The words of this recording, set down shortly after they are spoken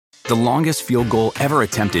The longest field goal ever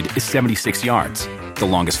attempted is 76 yards. The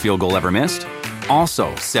longest field goal ever missed?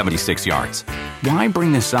 Also 76 yards. Why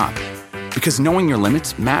bring this up? Because knowing your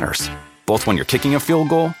limits matters, both when you're kicking a field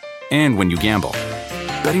goal and when you gamble.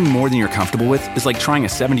 Betting more than you're comfortable with is like trying a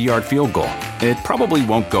 70-yard field goal. It probably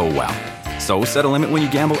won't go well. So set a limit when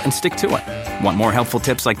you gamble and stick to it. Want more helpful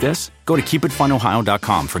tips like this? Go to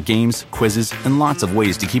keepitfunohio.com for games, quizzes, and lots of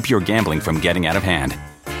ways to keep your gambling from getting out of hand.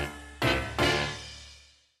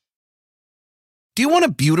 Do you want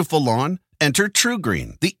a beautiful lawn? Enter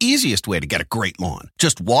TruGreen, the easiest way to get a great lawn.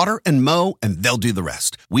 Just water and mow, and they'll do the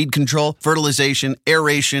rest. Weed control, fertilization,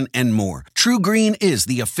 aeration, and more. TruGreen is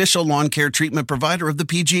the official lawn care treatment provider of the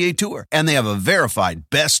PGA Tour, and they have a verified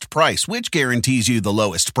best price, which guarantees you the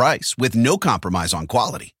lowest price with no compromise on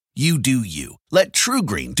quality. You do you. Let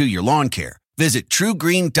TruGreen do your lawn care. Visit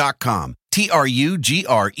TruGreen.com,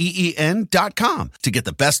 TruGreen.com, to get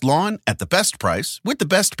the best lawn at the best price with the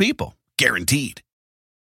best people. Guaranteed.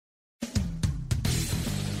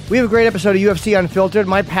 We have a great episode of UFC Unfiltered.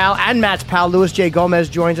 My pal and Matt's pal, Luis J. Gomez,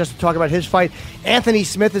 joins us to talk about his fight. Anthony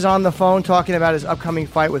Smith is on the phone talking about his upcoming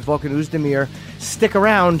fight with Volkan Oezdemir. Stick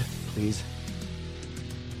around, please.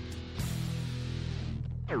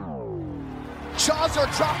 Jaws are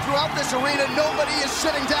dropped throughout this arena. Nobody is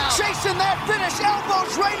sitting down. Chasing that finish.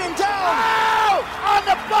 Elbows raining down. Oh! On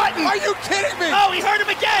the button. Are you kidding me? Oh, he hurt him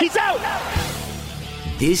again. He's out.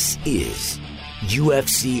 This is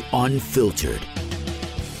UFC Unfiltered.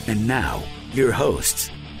 And now, your hosts,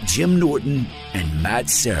 Jim Norton and Matt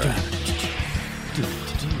Serra.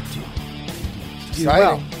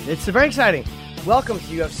 Well, it's very exciting. Welcome to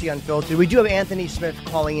UFC Unfiltered. We do have Anthony Smith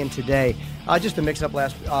calling in today. Just to mix up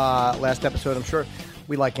last episode, I'm sure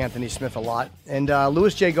we like Anthony Smith a lot. And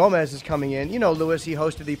Luis J. Gomez is coming in. You know Luis, he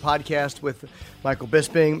hosted the podcast with Michael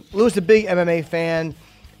Bisping. Luis is a big MMA fan.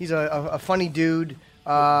 He's a funny dude.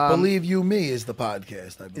 Believe You Me is the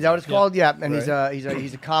podcast, I believe. Is that what it's called? Yeah, and Right.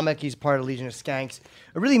 he's a comic. He's part of Legion of Skanks.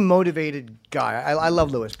 A really motivated guy. I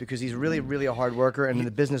love Luis because he's really, really a hard worker, and in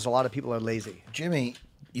the business, a lot of people are lazy. Jimmy,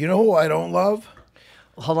 you know who I don't love?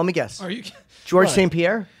 Hold on, let me guess. Are you? George What? St.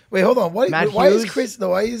 Pierre? Wait, hold on. Matt Why is Hughes? Chris? No,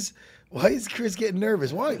 why is Chris getting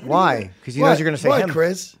nervous? Why? Why? Because he knows you're going to say Why, him.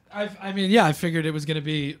 Chris? I figured it was going to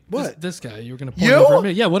be this guy. You were going to point You? over at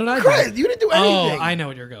me. Yeah, what did I do? Chris, you didn't do anything. Oh, I know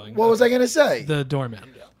what you're going. What was I going to say? The doorman.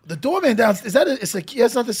 The doorman downstairs. Is that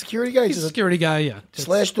that's not the security guy? He's a Just security guy, yeah.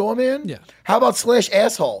 slash doorman? Yeah. How about slash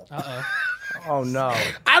asshole? Oh, no.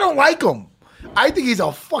 I don't like him. I think he's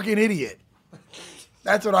a fucking idiot.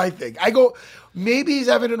 That's what I think. I go, maybe he's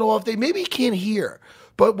having an off day. Maybe he can't hear.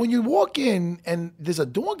 But when you walk in and there's a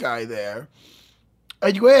door guy there,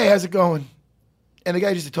 and you go, hey, how's it going? And the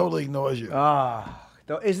guy just totally ignores you.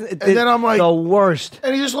 Isn't it And then I'm like- the worst?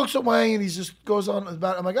 And he just looks away and he just goes on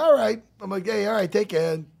about it. I'm like, all right. I'm like, hey, all right, take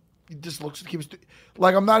care. And he just looks, keeps,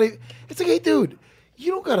 like, I'm not even, it's like, hey, dude,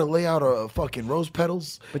 you don't got to lay out a fucking rose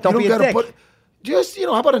petals. But don't you be a gotta dick. Just,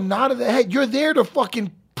 how about a nod of the head? You're there to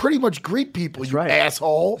fucking pretty much greet people, you right.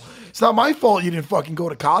 asshole. It's not my fault you didn't fucking go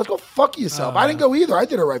to college. Go fuck yourself. I didn't go either. I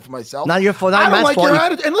did it right for myself. Not your fault. Not I don't Matt's like fault. your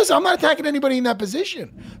attitude. And listen, I'm not attacking anybody in that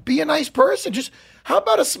position. Be a nice person. Just, how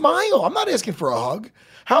about a smile? I'm not asking for a hug.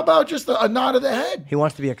 How about just a nod of the head? He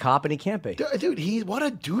wants to be a cop, and he can't be. Dude, what a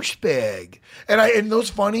douchebag. And those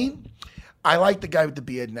funny, I like the guy with the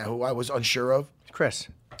beard now who I was unsure of. Chris.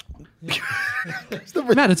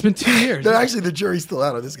 Matt, it's been 2 years. Actually, the jury's still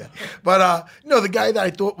out on this guy. But no, the guy that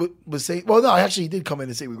I thought was saying, well, no, actually, he did come in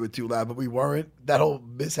and say we were too loud, but we weren't. That whole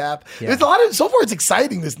mishap. Yeah. There's a lot of, so far it's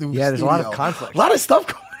exciting, this new Yeah, there's a lot of studio. conflict. A lot of stuff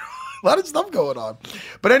going on. A lot of stuff going on.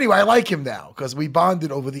 But anyway, I like him now because we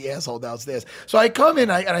bonded over the asshole downstairs. So I come in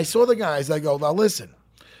and I saw the guys. I go, now listen.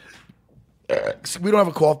 We don't have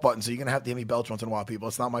a cough button, so you're going to have to hear me belch once in a while, people.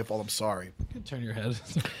 It's not my fault. I'm sorry. You can turn your head.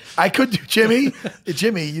 I could do, Jimmy.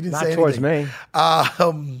 Jimmy, you didn't Not say towards anything.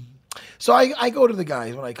 me. So I go to the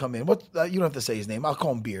guys when I come in. What you don't have to say his name. I'll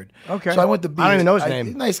call him Beard. Okay. So I went to Beard. I don't even know his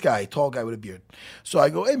name. Nice guy, tall guy with a beard. So I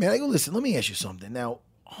go, hey man, listen, let me ask you something. Now,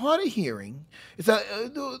 hard of hearing, it's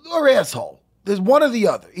or asshole. There's one or the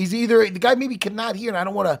other. He's either the guy maybe cannot hear, and I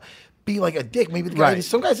don't want to be like a dick. Maybe the guy. Right.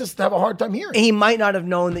 Some guys just have a hard time hearing. He might not have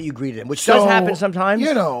known that you greeted him, which does happen sometimes.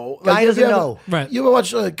 Guy Guy doesn't know. Right. You ever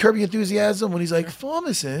watch Curb Your Enthusiasm when he's like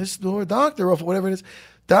pharmacist or doctor or whatever it is?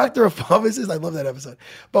 Doctor or pharmacist? I love that episode.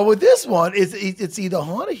 But with this one, it's either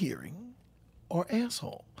hard of hearing or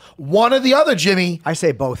asshole. One or the other, Jimmy. I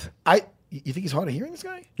say both. You think he's hard of hearing, this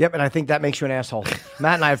guy? Yep, and I think that makes you an asshole.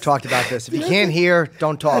 Matt and I have talked about this. If you can't hear,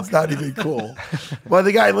 don't talk. That's not even cool. Well,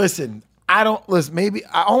 the guy, listen, maybe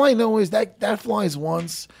all I know is that flies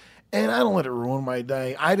once, and I don't let it ruin my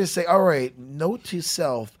day. I just say, all right, note to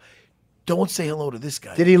self, don't say hello to this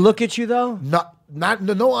guy. Did he look at you though?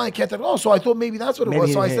 No eye contact at all. So I thought maybe that's what it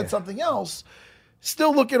was. So I said something else.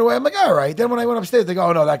 Still looking away. I'm like, all right. Then when I went upstairs, they go,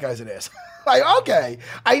 oh no, that guy's an ass. Like, okay.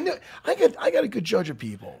 I knew I got a good judge of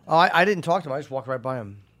people. Oh, I didn't talk to him. I just walked right by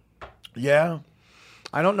him. Yeah.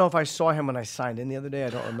 I don't know if I saw him when I signed in the other day. I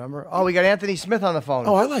don't remember. Oh, we got Anthony Smith on the phone.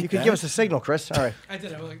 Oh, I like You that. could give us a signal, Chris. All right. I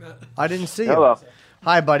did. I like that. I didn't see Hello. you.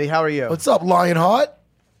 Hi, buddy. How are you? What's up, Lionheart?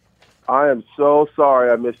 I am so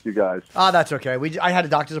sorry I missed you guys. Oh, that's okay. I had a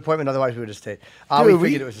doctor's appointment. Otherwise, we would have stayed. Dude, we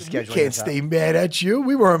figured it was a schedule. We can't stay mad at you.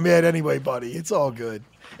 We weren't mad anyway, buddy. It's all good.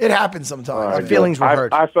 It happens sometimes. Our feelings were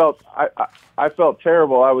hurt. I felt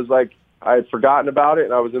terrible. I was like, I had forgotten about it,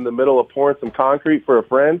 and I was in the middle of pouring some concrete for a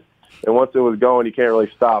friend. And once it was going, you can't really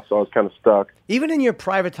stop, so I was kind of stuck. Even in your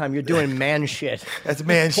private time, you're doing man shit. That's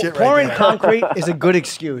man shit right Pouring there. concrete is a good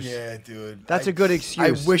excuse. Yeah, dude. That's a good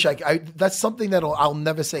excuse. I wish that's something that I'll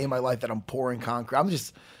never say in my life, that I'm pouring concrete.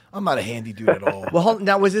 I'm not a handy dude at all. Well,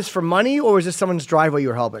 now, was this for money, or was this someone's driveway you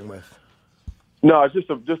were helping with? No, it's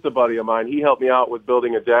just a buddy of mine. He helped me out with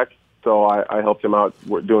building a deck, so I helped him out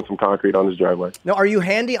doing some concrete on his driveway. Now, are you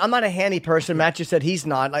handy? I'm not a handy person. Matt just said he's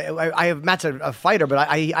not. I have Matt's a fighter, but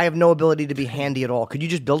I have no ability to be handy at all. Could you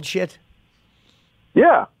just build shit?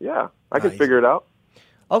 Yeah, I can figure it out.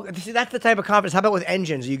 Oh, see, that's the type of confidence. How about with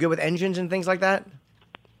engines? Are you good with engines and things like that?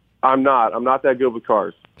 I'm not that good with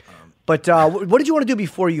cars. But what did you want to do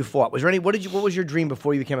before you fought? Was there any? What was your dream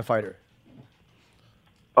before you became a fighter?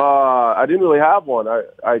 I didn't really have one.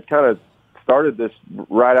 I kind of started this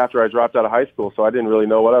right after I dropped out of high school, so I didn't really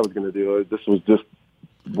know what I was going to do. This was just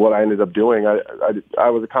what I ended up doing. I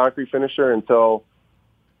was a concrete finisher until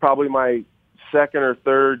probably my second or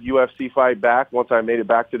third UFC fight back, once I made it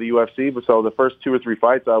back to the UFC. But so the first 2 or 3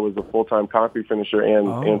 fights, I was a full-time concrete finisher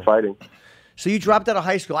and fighting. So you dropped out of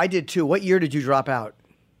high school. I did too. What year did you drop out?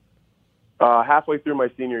 Halfway through my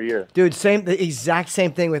senior year. Dude, the exact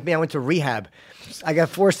same thing with me. I went to rehab. I got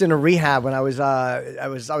forced into rehab when I was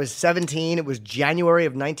 17. It was January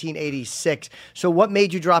of 1986. So what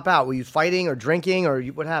made you drop out? Were you fighting or drinking, or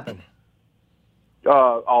what happened?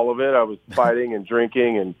 All of it. I was fighting and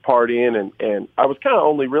drinking and partying, and I was kind of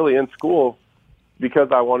only really in school because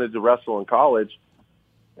I wanted to wrestle in college.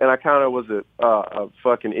 And I kind of was a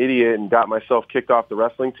fucking idiot and got myself kicked off the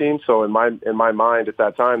wrestling team. So in my mind at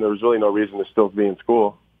that time, there was really no reason to still be in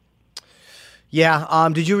school. Yeah.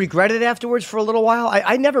 Did you regret it afterwards for a little while?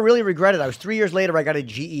 I never really regretted it. I was 3 years later, I got a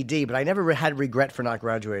GED, but I never had regret for not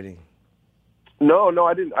graduating. No,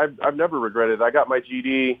 I didn't. I've never regretted it. I got my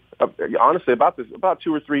GED, honestly, about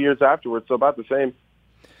 2 or 3 years afterwards, so about the same.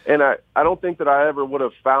 And I don't think that I ever would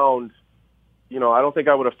have found, I don't think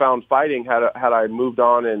I would have found fighting had I moved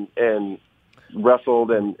on and wrestled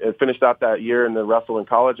and finished out that year and then wrestled in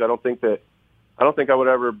college. I don't think I would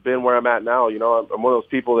have ever been where I'm at now. I'm one of those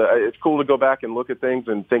people that it's cool to go back and look at things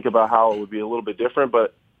and think about how it would be a little bit different.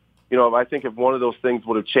 But, I think if one of those things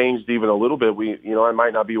would have changed even a little bit, I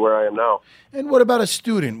might not be where I am now. And what about a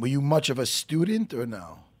student? Were you much of a student or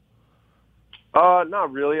no?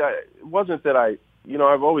 Not really. It wasn't that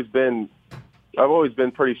I've always been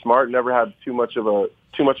pretty smart, never had too much of a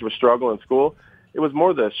struggle in school. It was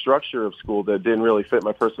more the structure of school that didn't really fit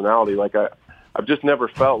my personality. Like I've just never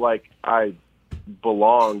felt like I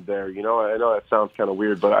belonged there. I know that sounds kind of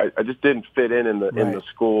weird, but I just didn't fit in the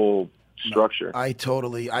school structure. I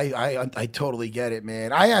totally get it,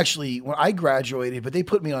 man. When I graduated, but they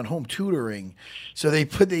put me on home tutoring. So they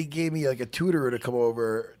gave me like a tutor to come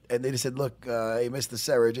over, and they just said, look, hey, Mr.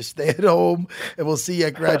 Serra, just stay at home and we'll see you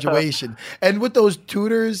at graduation. And with those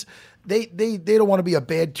tutors, they don't want to be a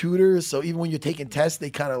bad tutor, so even when you're taking tests, they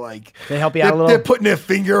kind of like they help you out a little. They're putting their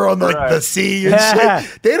finger on the C and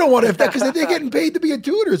shit. They don't want to, because they're getting paid to be a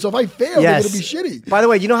tutor. So if I fail, they're going to be shitty. By the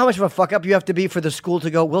way, you know how much of a fuck up you have to be for the school to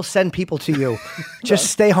go, we'll send people to you. Just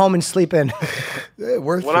stay home and sleep in.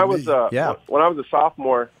 When I was a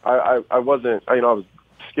sophomore, I wasn't. I was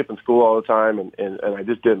skipping school all the time, and I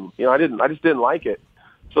just didn't. I just didn't like it.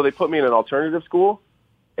 So they put me in an alternative school.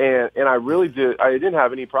 And I really did. I didn't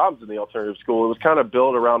have any problems in the alternative school. It was kind of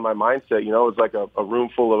built around my mindset. It was like a room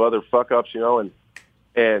full of other fuck ups.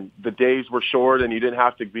 And the days were short, and you didn't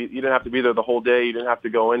have to be there the whole day. You didn't have to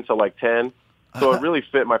go in till like 10. So it really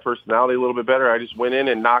fit my personality a little bit better. I just went in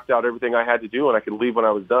and knocked out everything I had to do, and I could leave when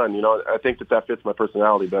I was done. I think that fits my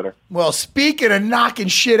personality better. Well, speaking of knocking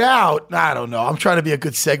shit out, I don't know. I'm trying to be a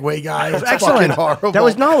good segue guy. It's excellent. Horrible. It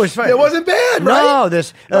was fine. It wasn't bad,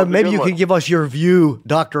 right? No, maybe you can give us your view,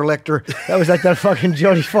 Dr. Lecter. That was like that fucking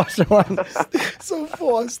Jodie Foster one. So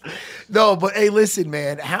forced. No, but hey, listen,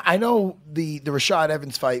 man. I know the Rashad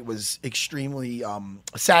Evans fight was extremely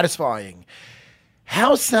satisfying.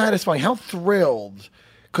 How satisfying, how thrilled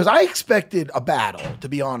Because I expected a battle, to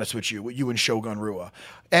be honest with you and Shogun Rua.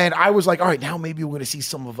 And I was like, all right, now maybe we're going to see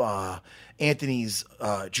some of Anthony's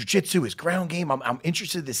jiu-jitsu, his ground game. I'm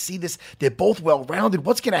interested to see this. They're both well-rounded.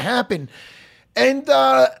 What's going to happen? And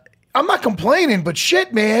I'm not complaining, but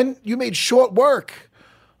shit, man, you made short work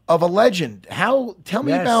of a legend. Tell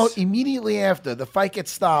me about immediately after the fight gets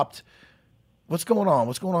stopped. What's going on?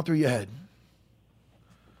 What's going on through your head?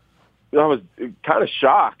 I was kind of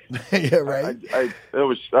shocked. Yeah, right. I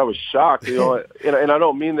was shocked, and I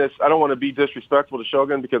don't mean this. I don't want to be disrespectful to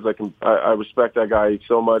Shogun because I respect that guy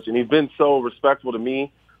so much, and he's been so respectful to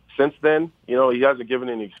me since then. He hasn't given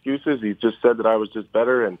any excuses. He just said that I was just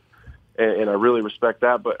better, and I really respect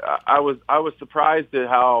that. But I was surprised at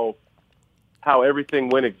how everything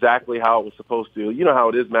went exactly how it was supposed to. You know how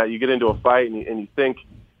it is, Matt. You get into a fight and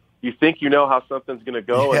you think you know how something's going to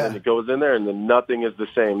go, and then it goes in there, and then nothing is the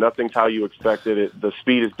same. Nothing's how you expected it. The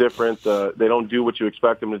speed is different. They don't do what you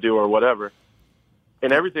expect them to do or whatever.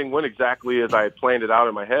 And everything went exactly as I had planned it out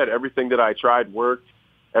in my head. Everything that I tried worked.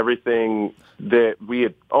 Everything that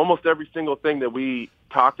almost every single thing that we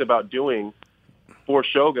talked about doing for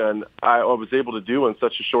Shogun, I was able to do in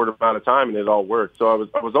such a short amount of time, and it all worked. So I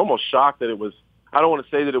was almost shocked that it was, I don't want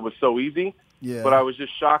to say that it was so easy, but I was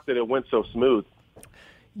just shocked that it went so smooth.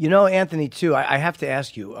 Anthony, too, I have to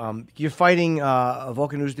ask you, you're fighting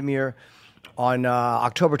Volkan Oezdemir on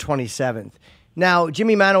October 27th. Now,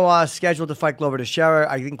 Jimmy Manuwa is scheduled to fight Glover Teixeira.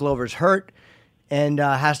 I think Glover's hurt and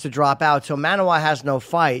has to drop out. So Manuwa has no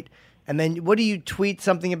fight. And then what do you tweet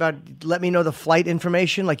something about, let me know the flight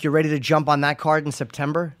information, like you're ready to jump on that card in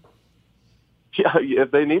September? Yeah,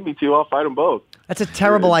 if they need me to, I'll fight them both. That's a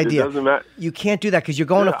terrible idea. It doesn't matter. You can't do that because you're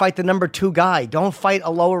going to fight the number 2 guy. Don't fight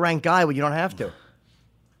a lower-ranked guy when you don't have to.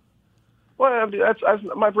 Well, I mean,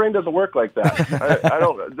 my brain doesn't work like that. I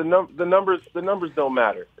don't. The numbers don't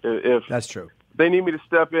matter. If that's true, they need me to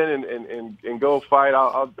step in and go fight.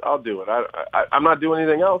 I'll do it. I'm not doing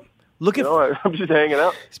anything else. I'm just hanging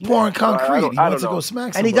out. He's pouring concrete. He wants to go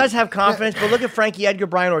smack somebody. And he does have confidence. But look at Frankie Edgar,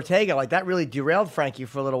 Brian Ortega. Like that really derailed Frankie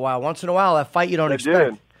for a little while. Once in a while, that fight you don't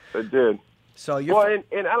expect. It did. So you're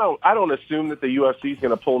and I don't assume that the UFC is going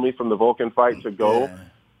to pull me from the Volkan fight to go. Yeah.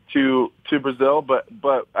 To Brazil, but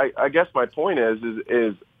I guess my point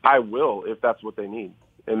is I will if that's what they need,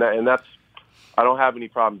 and that's I don't have any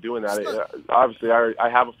problem doing that. Obviously, I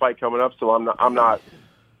have a fight coming up, so I'm not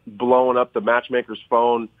blowing up the matchmaker's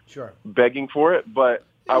phone, begging for it. But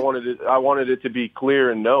I wanted it to be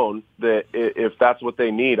clear and known that if that's what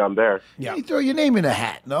they need, I'm there. Yeah, you throw your name in a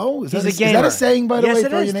hat. No, is that a saying? By the way, yes,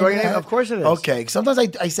 it is. Throw your name. Of course, it is. Okay, sometimes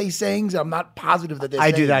I say sayings. I'm not positive that they're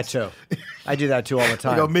sayings. I do that too. I do that too all the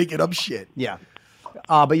time. Go making up shit. Yeah,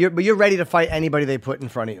 but you're ready to fight anybody they put in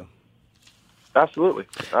front of you. Absolutely.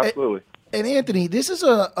 And Anthony, this is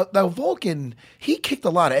now Volkan. He kicked a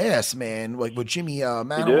lot of ass, man. Like with Jimmy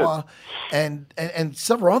Manuwa and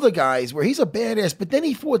several other guys, where he's a badass. But then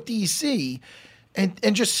he fought DC,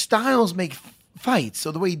 and just styles make fights.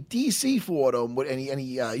 So the way DC fought him, and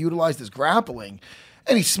he utilized his grappling,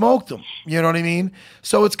 and he smoked him. You know what I mean?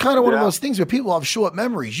 So it's kind of one of those things where people have short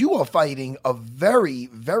memories. You are fighting a very,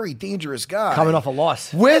 very dangerous guy. Coming off a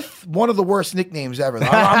loss. With one of the worst nicknames ever.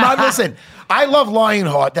 I'm not, listen, I love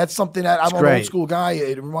Lionheart. That's something that I'm an old school guy.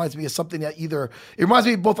 It reminds me of something that it reminds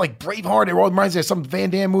me of both like Braveheart, it reminds me of some Van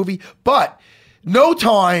Damme movie. But No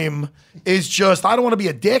Time is just, I don't want to be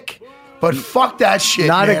a dick. But fuck that shit,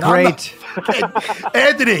 man.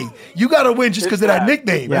 Anthony, you got to win just because of that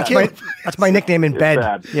nickname. Yeah, that's my nickname in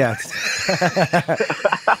bed. Yeah.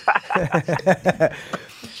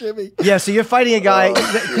 Jimmy. Yeah, so you're fighting a guy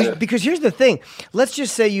because here's the thing. Let's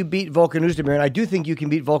just say you beat Volkan Oezdemir, and I do think you can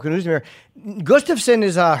beat Volkan Oezdemir. Gustafsson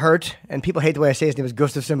is hurt, and people hate the way I say his name is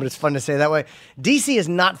Gustafsson, but it's fun to say that way. DC is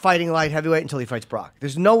not fighting light heavyweight until he fights Brock.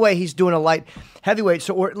 There's no way he's doing a light heavyweight.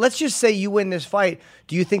 So let's just say you win this fight.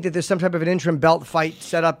 Do you think that there's some type of an interim belt fight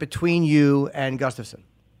set up between you and Gustafsson?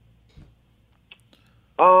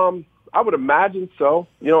 I would imagine so.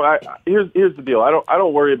 Here's the deal. I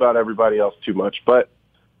don't worry about everybody else too much, but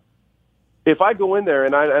if I go in there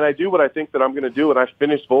and I do what I think that I'm going to do, and I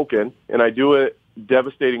finish Volkan, and I do it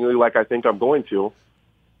devastatingly like I think I'm going to,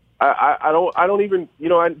 I don't even,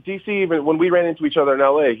 DC, even when we ran into each other in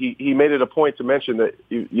LA, he made it a point to mention that,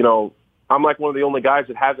 I'm like one of the only guys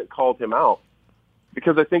that hasn't called him out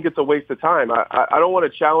because I think it's a waste of time. I don't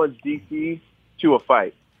want to challenge DC to a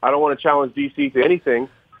fight. I don't want to challenge DC to anything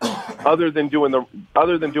other than doing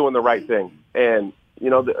the right thing. And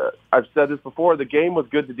I've said this before, the game was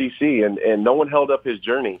good to DC, and no one held up his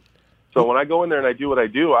journey. So when I go in there and I do what I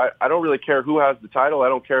do, I don't really care who has the title. I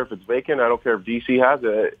don't care if it's vacant. I don't care if DC has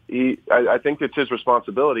it. I think it's his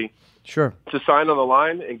responsibility to sign on the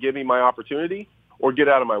line and give me my opportunity or get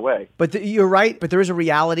out of my way. But you're right. But there is a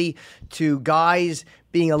reality to guys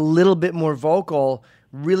being a little bit more vocal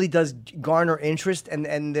really does garner interest,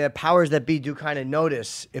 and the powers that be do kind of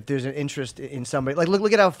notice if there's an interest in somebody. Like,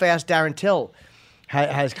 look at how fast Darren Till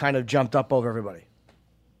has kind of jumped up over everybody.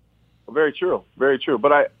 Very true. Very true.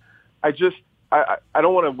 But I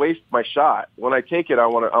don't want to waste my shot. When I take it, I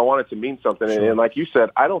want it to mean something. Sure. And like you said,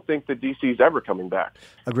 I don't think that DC's ever coming back.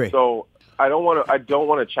 Agree. So I don't want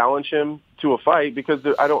to challenge him to a fight because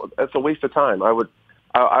that's a waste of time. I want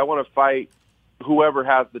to fight whoever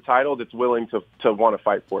has the title that's willing to want to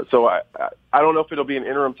fight for it. So I don't know if it'll be an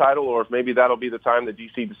interim title or if maybe that'll be the time that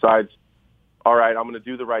DC decides, all right, I'm going to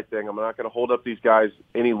do the right thing. I'm not going to hold up these guys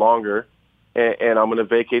any longer. And I'm going to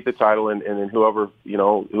vacate the title, and then whoever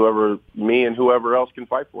me and whoever else can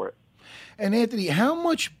fight for it. And Anthony, how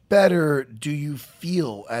much better do you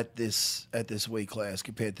feel at this weight class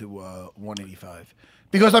compared to 185?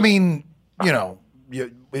 Because I mean,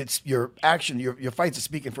 it's your action, your fights are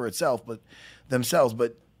speaking for itself, but themselves.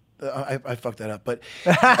 But I fucked that up. But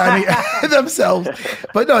I mean themselves.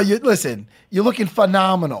 But no, listen, you're looking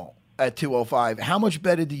phenomenal at 205. How much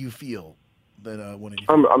better do you feel?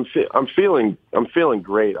 I'm feeling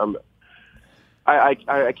great.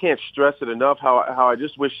 I can't stress it enough how I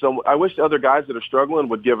just wish other guys that are struggling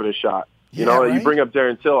would give it a shot. Right? You bring up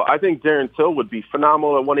Darren Till. I think Darren Till would be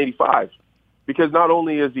phenomenal at 185 because not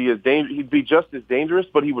only is he'd be just as dangerous,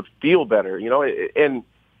 but he would feel better. And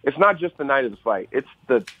it's not just the night of the fight. It's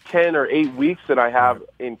the 10 or 8 weeks that I have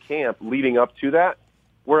in camp leading up to that,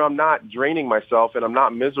 where I'm not draining myself and I'm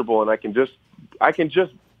not miserable, and I can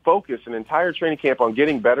just focus an entire training camp on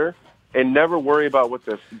getting better and never worry about what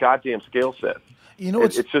this goddamn scale says.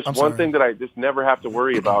 It's just one thing that I just never have to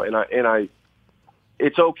worry about. And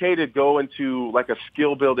it's okay to go into like a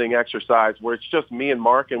skill building exercise where it's just me and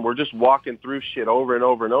Mark and we're just walking through shit over and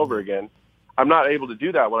over and over again. I'm not able to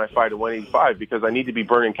do that when I fight at 185 because I need to be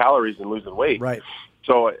burning calories and losing weight. Right.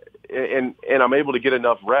 So, and I'm able to get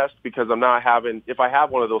enough rest because I'm not if I have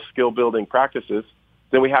one of those skill building practices,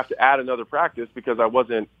 then we have to add another practice because I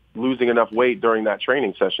wasn't losing enough weight during that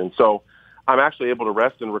training session. So I'm actually able to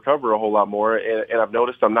rest and recover a whole lot more. And I've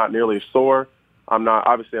noticed I'm not nearly as sore. I'm not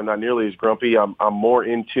nearly as grumpy. I'm more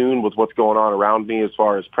in tune with what's going on around me as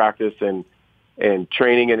far as practice and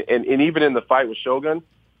training. And even in the fight with Shogun,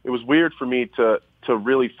 it was weird for me to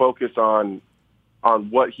really focus on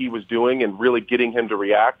what he was doing and really getting him to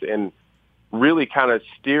react and really kind of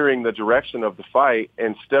steering the direction of the fight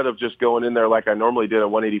instead of just going in there like I normally did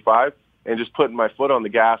at 185 and just putting my foot on the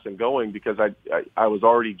gas and going because I was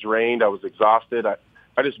already drained. I was exhausted. I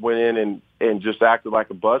just went in and just acted like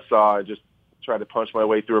a buzzsaw and just tried to punch my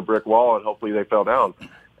way through a brick wall and hopefully they fell down.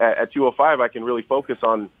 At 205, I can really focus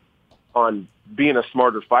on being a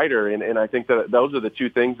smarter fighter, and I think that those are the two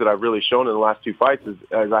things that I've really shown in the last two fights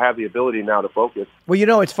as I have the ability now to focus.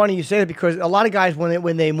 Well, it's funny you say that because a lot of guys,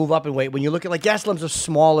 when they move up in weight, when you look at like Gastelum's a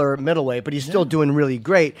smaller middleweight, but he's still doing really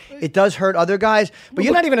great. It does hurt other guys, but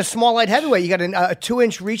you're not even a small light heavyweight. You got a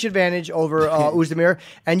 2-inch reach advantage over Oezdemir,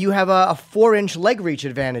 and you have a 4-inch leg reach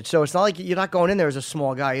advantage. So it's not like you're not going in there as a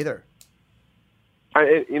small guy either.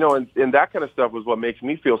 And that kind of stuff was what makes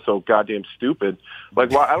me feel so goddamn stupid.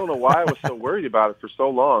 Like, I don't know why I was so worried about it for so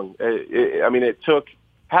long. It took,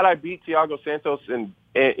 had I beat Thiago Santos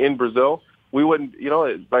in Brazil, we wouldn't,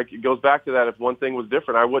 it goes back to that. If one thing was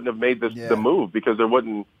different, I wouldn't have made the move because there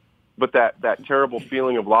wouldn't, but that terrible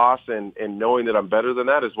feeling of loss and knowing that I'm better than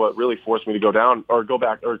that is what really forced me to go down or go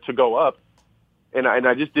back or to go up. And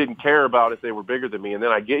I just didn't care about if they were bigger than me. And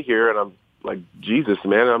then I get here and I'm like, Jesus,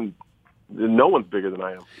 man, no one's bigger than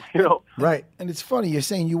I am, Right. And it's funny, you're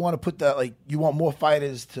saying you want to put that, like, you want more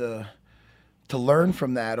fighters to learn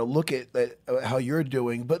from that or look at how you're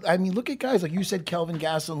doing. But, I mean, look at guys, like you said, Kelvin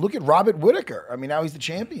Gastelum. Look at Robert Whittaker. I mean, now he's the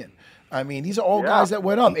champion. I mean, these are all guys that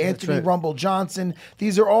went up. Anthony Rumble Johnson.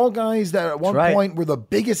 These are all guys that at one point were the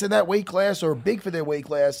biggest in that weight class or big for their weight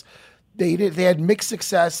class. They had mixed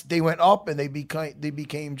success. They went up and they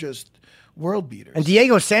became just world beaters. And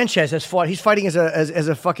Diego Sanchez has fought. He's fighting as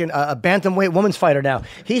a fucking bantamweight women's fighter now.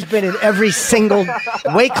 He's been in every single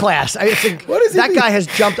weight class. That guy has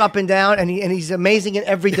jumped up and down, and he's amazing in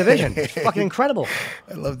every division. It's fucking incredible.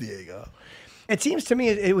 I love Diego. It seems to me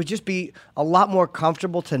it would just be a lot more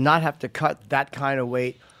comfortable to not have to cut that kind of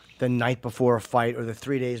weight the night before a fight or the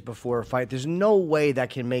 3 days before a fight. There's no way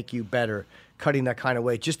that can make you better cutting that kind of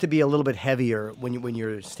weight, just to be a little bit heavier when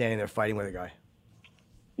you're standing there fighting with a guy.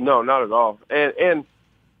 No, not at all. And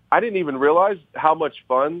I didn't even realize how much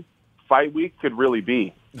fun fight week could really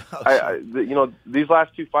be. These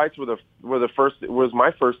last 2 fights was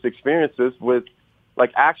my first experiences with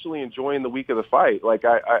like actually enjoying the week of the fight. Like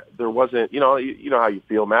there wasn't, you know how you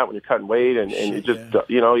feel, Matt, when you're cutting weight and you just,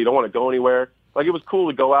 you don't want to go anywhere. Like it was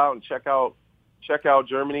cool to go out and check out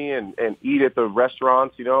Germany and eat at the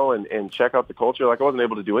restaurants, and check out the culture. Like I wasn't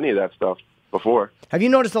able to do any of that stuff before. Have you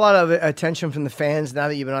noticed a lot of attention from the fans now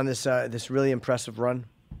that you've been on this really impressive run?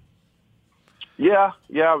 Yeah,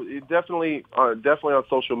 definitely on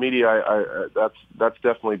social media. That's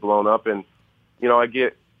definitely blown up, and I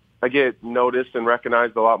get noticed and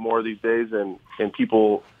recognized a lot more these days, and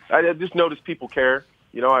people. I just notice people care.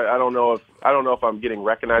 I don't know if I'm getting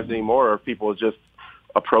recognized anymore or if people just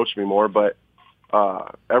approach me more, but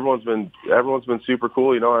everyone's been super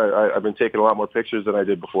cool. I've been taking a lot more pictures than I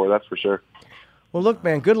did before. That's for sure. Well, look,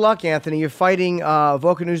 man, good luck, Anthony. You're fighting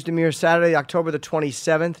Volkan Oezdemir Saturday, October the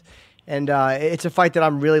 27th. And it's a fight that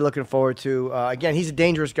I'm really looking forward to. Again, he's a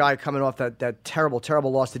dangerous guy coming off that terrible,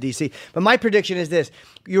 terrible loss to DC. But my prediction is this.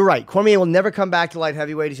 You're right. Cormier will never come back to light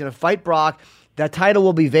heavyweight. He's going to fight Brock. That title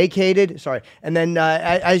will be vacated. Sorry. And then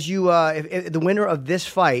if the winner of this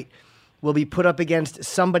fight will be put up against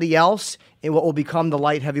somebody else in what will become the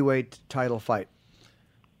light heavyweight title fight.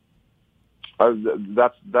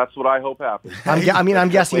 That's what I hope happens. I'm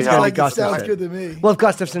guessing it's going to be Gustafsson. Sounds good to me. Well, if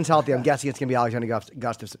Gustafsson's healthy, I'm guessing it's going to be Alexander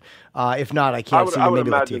Gustafsson. If not, I can't see him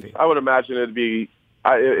maybe on TV. I would imagine it'd be.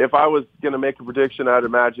 If I was going to make a prediction, I'd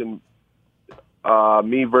imagine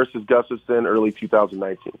me versus Gustafsson early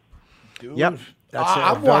 2019. Dude. Yep.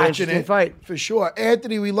 I'm watching it fight for sure.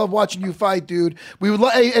 Anthony, we love watching you fight, dude. We would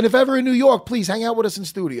and if ever in New York, please hang out with us in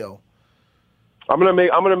studio. I'm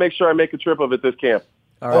gonna make sure I make a trip of it this camp.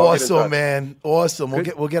 All right. Awesome, man. Awesome.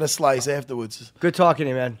 We'll get a slice afterwards. Good talking to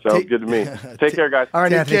you, man. Sounds good to me. Take care, guys. All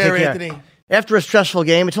right, Take care, Anthony. After a stressful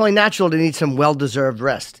game, it's only natural to need some well-deserved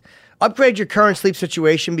rest. Upgrade your current sleep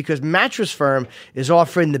situation because Mattress Firm is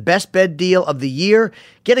offering the best bed deal of the year.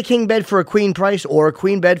 Get a king bed for a queen price or a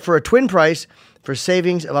queen bed for a twin price for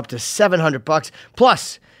savings of up to $700.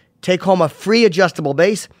 Plus, take home a free adjustable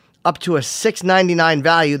base up to a $699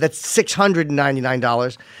 value. That's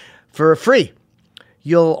 $699 for free.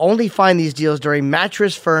 You'll only find these deals during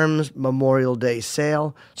Mattress Firm's Memorial Day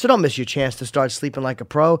sale, so don't miss your chance to start sleeping like a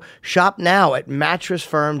pro. Shop now at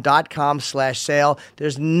mattressfirm.com/sale.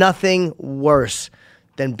 There's nothing worse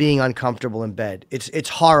than being uncomfortable in bed. It's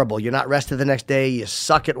horrible. You're not rested the next day. You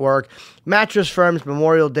suck at work. Mattress Firm's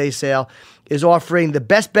Memorial Day sale is offering the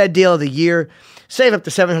best bed deal of the year. Save up to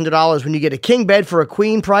 $700 when you get a king bed for a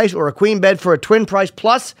queen price or a queen bed for a twin price.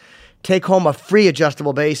 Plus, take home a free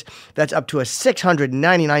adjustable base that's up to a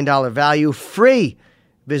 $699 value free.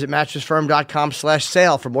 Visit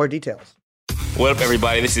mattressfirm.com/sale for more details. What up,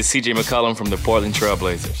 everybody? This is CJ McCollum from the Portland Trail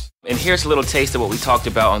Blazers. And here's a little taste of what we talked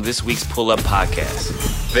about on this week's Pull Up podcast.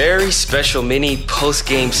 Very special mini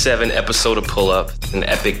post-Game 7 episode of Pull Up, an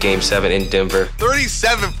epic Game 7 in Denver.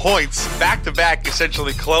 37 points, back-to-back,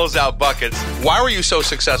 essentially closeout buckets. Why were you so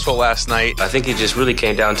successful last night? I think it just really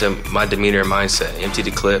came down to my demeanor and mindset. Empty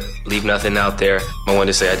the clip, leave nothing out there. I wanted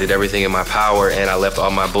to say I did everything in my power, and I left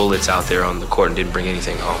all my bullets out there on the court and didn't bring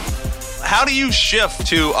anything home. How do you shift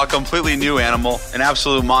to a completely new animal, an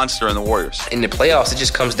absolute monster in the Warriors? In the playoffs, it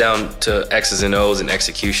just comes down to X's and O's and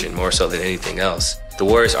execution more so than anything else. The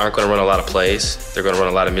Warriors aren't going to run a lot of plays. They're going to run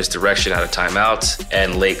a lot of misdirection out of timeouts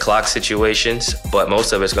and late clock situations, but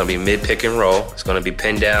most of it's going to be mid-pick and roll. It's going to be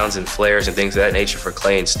pin downs and flares and things of that nature for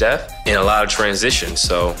Klay and Steph, and a lot of transition.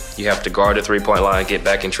 So you have to guard the three-point line, get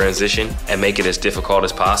back in transition, and make it as difficult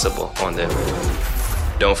as possible on them.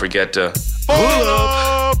 Don't forget to pull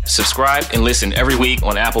up. Subscribe and listen every week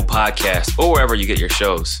on Apple Podcasts or wherever you get your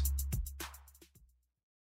shows.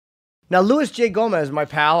 Now, Luis J. Gomez, my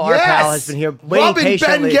pal, our pal, has been here waiting Rubbing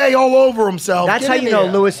patiently. Ben Gay all over himself. That's how you know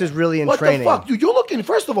Luis is really in training. What the fuck, dude? You're looking.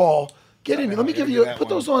 First of all, get in. Let me give you. Put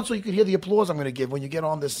those on so you can hear the applause I'm going to give when you get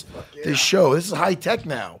on this show. This is high tech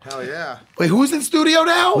now. Hell yeah! Wait, who's in studio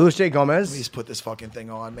now? Luis J. Gomez. Please put this fucking thing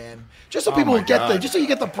on, man. Just so people get just so you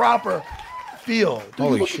get the proper feel. Dude,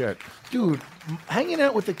 holy shit, dude! Hanging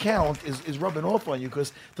out with the Count is rubbing off on you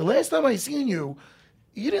because the last time I seen you.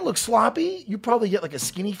 You didn't look sloppy. You probably get like a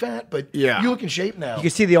skinny fat, but you look in shape now. You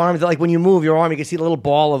can see the arms. Like when you move your arm, you can see the little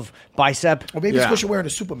ball of bicep. Or maybe it's because you're wearing a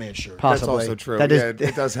Superman shirt. Possibly. That's also true.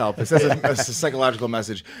 It does help. It's a psychological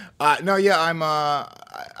message. I'm.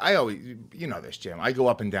 I always, you know this, Jim. I go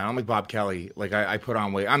up and down. I'm like Bob Kelly. Like I put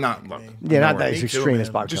on weight. I'm not. Look, not that extreme as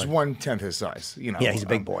Bob Kelly. Just 1/10 his size. You know. Yeah, he's a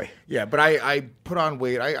big boy. Yeah, but I put on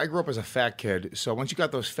weight. I grew up as a fat kid, so once you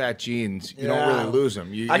got those fat genes, you don't really lose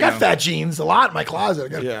them. I got fat genes a lot in my closet.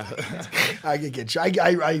 opposite. I get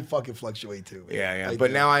I fucking fluctuate too. Man. Yeah.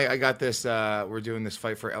 But now I got this. We're doing this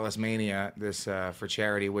fight for Ellis Mania, this for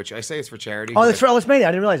charity, which I say it's for charity. Oh, it's for Ellis Mania.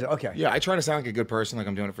 I didn't realize it. Okay. Yeah, I try to sound like a good person, like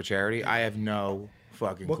I'm doing it for charity. I have no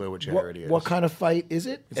fucking clue what charity is. What kind of fight is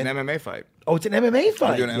it? It's an MMA fight. Oh, it's an MMA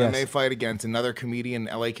fight. I'm doing an MMA fight against another comedian,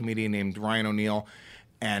 LA comedian named Ryan O'Neal.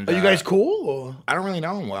 And are you guys cool? Or? I don't really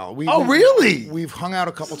know him well. Really? We've hung out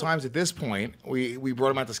a couple times at this point. We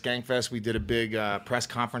brought him out to Skankfest. We did a big press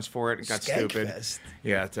conference for it. It got stupid.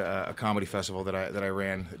 Yeah, it's a comedy festival that I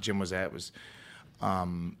ran. Jim was at. It was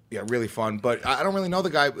really fun. But I don't really know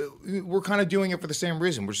the guy. We're kind of doing it for the same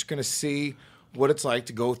reason. We're just going to see what it's like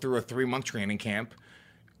to go through a 3-month training camp,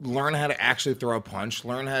 learn how to actually throw a punch,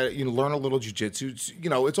 learn how to learn a little jiu-jitsu.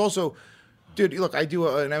 It's also. Dude, look, I do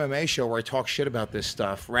an MMA show where I talk shit about this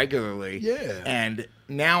stuff regularly. Yeah. And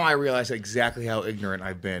now I realize exactly how ignorant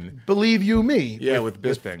I've been. Believe you me. Yeah, with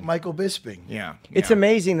Bisping. With Michael Bisping. Yeah. It's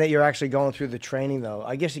amazing that you're actually going through the training, though.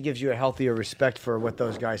 I guess it gives you a healthier respect for what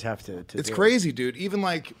those guys have to do. It's crazy, dude. Even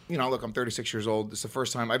like, look, I'm 36 years old. It's the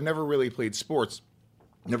first time. I've never really played sports.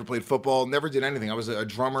 Never played football. Never did anything. I was a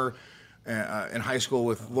drummer in high school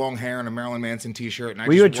with long hair and a Marilyn Manson T-shirt. And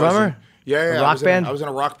Were you a drummer? Yeah. A rock band? I was in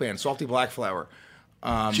a rock band, Salty Black Flower.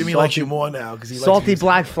 Jimmy likes you more now because he likes Salty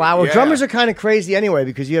Black Flower. Yeah. Drummers are kind of crazy anyway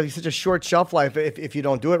because you have such a short shelf life if you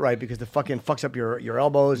don't do it right because the fucking fucks up your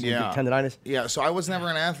elbows and tendonitis. Yeah, so I was never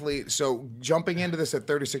an athlete. So jumping into this at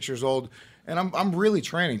 36 years old, and I'm really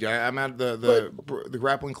training. I'm at the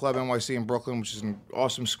Grappling Club NYC in Brooklyn, which is an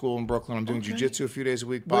awesome school in Brooklyn. I'm doing jiu-jitsu a few days a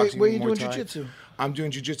week. Boxing, where are you Muay doing Thai. jiu-jitsu? I'm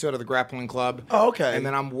doing jiu-jitsu out of the Grappling Club. Oh, okay. And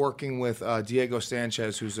then I'm working with Diego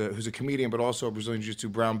Sanchez, who's a comedian, but also a Brazilian jiu-jitsu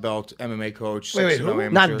brown belt, MMA coach. Wait, who?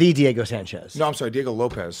 Not the Diego Sanchez. No, I'm sorry, Diego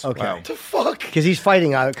Lopez. Okay. Wow. What the fuck? Because he's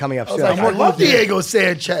fighting coming up soon. I love Diego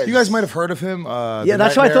Sanchez. You guys might have heard of him. Yeah,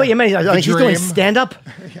 that's what I thought you meant. He's doing stand-up.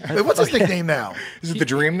 Wait, what's his nickname now? Is it The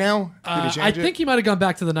Dream now? Did he change I think he might have gone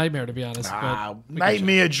back to the Nightmare, to be honest.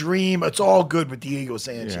 Nightmare, Dream. It's all good with Diego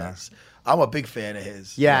Sanchez. Yeah. I'm a big fan of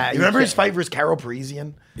his. Yeah. You remember his fight versus Carol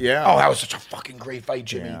Parisian? Yeah. Oh, that was such a fucking great fight,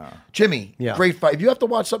 Jimmy. Yeah. Jimmy, Yeah. great fight. If you have to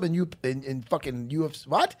watch something in fucking UFC,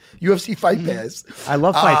 what? UFC Fight Pass. I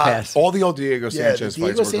love Fight Pass. All the old Diego Sanchez Diego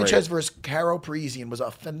fights were Sanchez great. versus Carol Parisian was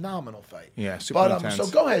a phenomenal fight. Yeah, super intense. So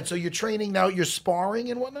go ahead. So you're training now. You're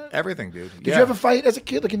sparring and whatnot. Everything, dude. Did you ever fight as a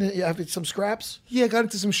kid? Like, you have some scraps? Yeah, I got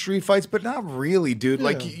into some street fights, but not really, dude. Yeah.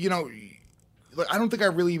 Like, I don't think I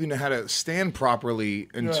really even knew how to stand properly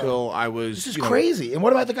until I was. This is crazy. And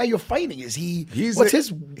what about the guy you're fighting? Is he? He's a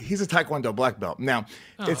Taekwondo black belt. Now,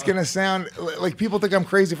 it's gonna sound like people think I'm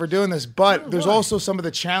crazy for doing this, but there's also some of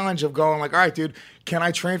the challenge of going like, all right, dude, can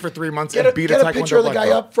I train for 3 months and beat a Taekwondo Get a picture of the guy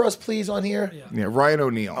belt? up for us, please, on here. Yeah, Ryan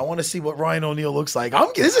O'Neal. I want to see what Ryan O'Neal looks like.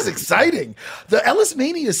 This is exciting. The Ellis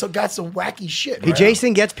Mania got some wacky shit. Right?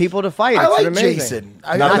 Jason gets people to fight. I It's like amazing. Jason.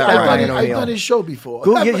 Not that Ryan I've O'Neal. done his show before.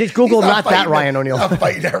 Just Google not that Ryan O'Neal. Not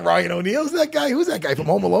fighting that Ryan O'Neal. Who's that guy? Who's that guy from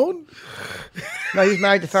Home Alone? No, he's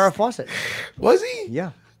married to Farrah Fawcett. Was he?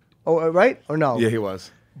 Yeah. Oh, right? Or no? Yeah, he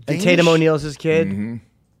was. And Tatum O'Neal's his kid. Mm-hmm.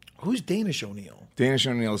 Who's Danish O'Neal? Danish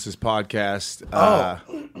O'Neal's his podcast.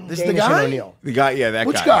 This is the guy? The guy, yeah, that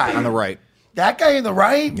Which guy guy? on the right. That guy in the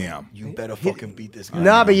right? Yeah. You better fucking beat this guy.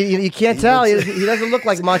 No, but you can't tell. He doesn't look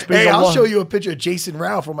like much. But Hey, he's a I'll long- show you a picture of Jason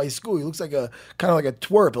Rao from my school. He looks like a kind of like a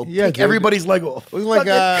twerp. He'll take dude. everybody's leg off. Looks like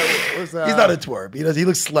He's not a twerp. He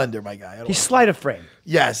looks slender, my guy. I don't He's wanna- sleight of frame.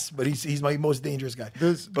 Yes, but he's my most dangerous guy.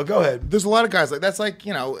 But go ahead. There's a lot of guys like that's like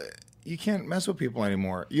you can't mess with people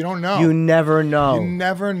anymore. You don't know. You never know. You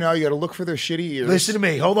never know. You got to look for their shitty ears. Listen to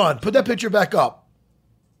me. Hold on. Put that picture back up.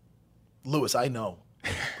 Lewis, I know.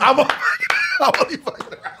 I'm only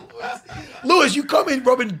fucking around, Lewis. Lewis, you come in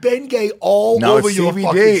rubbing Bengay all over it's your CBD.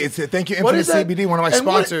 fucking... It's thank you, What Infinite is that? CBD, one of my And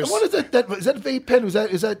sponsors. What is that? Is that vape pen? Is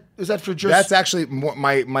that for just... That's actually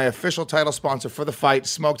my official title sponsor for the fight,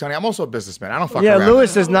 Smoked Honey. I'm also a businessman. I don't fuck Yeah, around.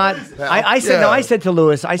 Lewis is not. I said to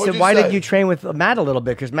Lewis, I What'd said, you why say? didn't you train with Matt a little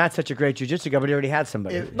bit? Because Matt's such a great jiu-jitsu guy, but he already had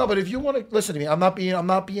somebody. No, but if you want to listen to me, I'm not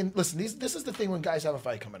being. Listen, this is the thing when guys have a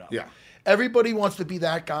fight coming up. Yeah. Everybody wants to be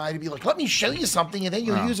that guy to be like, let me show you something, and then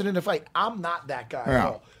you'll use it in a fight. I'm not that guy at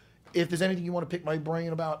all. If there's anything you want to pick my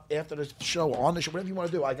brain about after the show, on the show, whatever you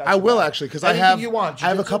want to do, I got you. I will back. actually because I Anything have you want, I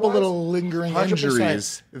have a couple jiu-jitsu-wise, little lingering 100%.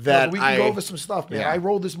 injuries No, that but we can go over some stuff, man. Yeah. I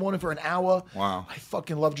rolled this morning for an hour. Wow. I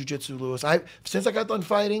fucking love jiu-jitsu, Lewis. Since I got done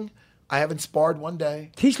fighting, I haven't sparred one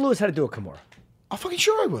day. Teach Lewis how to do a Kimura. I'm fucking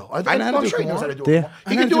sure I will. I know how to I'm do sure he knows Kimura. how to do Yeah. it.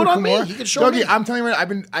 He can do it on me. He can show Dougie, me. I'm telling you right,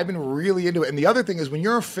 I've been really into it. And the other thing is when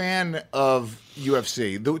you're a fan of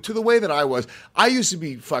UFC to the way that I was. I used to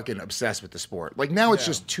be fucking obsessed with the sport. Like now it's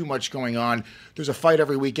just too much going on. There's a fight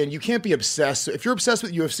every weekend. You can't be obsessed. If you're obsessed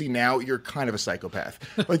with UFC now, you're kind of a psychopath.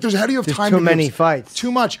 Like how do you have time? Too many fights.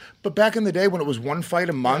 Too much. But back in the day when it was one fight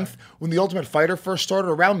a month, when the Ultimate Fighter first started,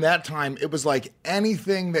 around that time, it was like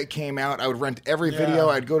anything that came out, I would rent every video.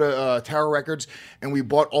 I'd go to Tower Records and we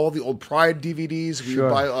bought all the old Pride DVDs. We would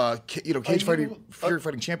buy, Cage Fighting, Fury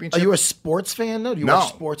Fighting Championship. Are you a sports fan though? Do you watch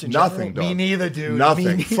sports in nothing, general? Dog. Me neither, dude.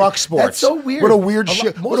 Nothing. Fuck sports. That's so weird. What a weird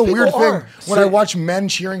shit. What a weird thing. Are. When I watch men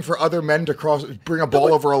cheering for other men to bring a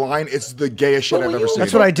ball over a line, it's the gayest shit I've ever seen.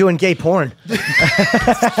 That's what I do in gay porn.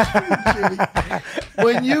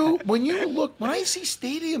 when I see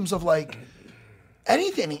stadiums of like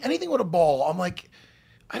anything with a ball, I'm like,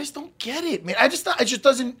 I just don't get it, man. It just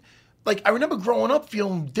doesn't. Like, I remember growing up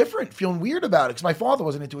feeling different, feeling weird about it, because my father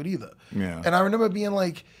wasn't into it either. Yeah. And I remember being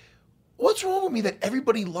like, what's wrong with me that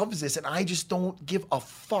everybody loves this and I just don't give a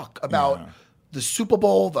fuck about the Super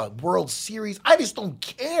Bowl, the World Series? I just don't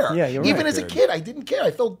care. Yeah, you're Even right, as a kid, I didn't care.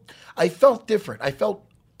 I felt different. I felt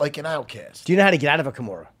like an outcast. Do you know how to get out of a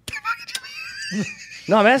Kimura?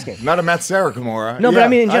 No, I'm asking. Not a Matt Serra Kimura. No, but I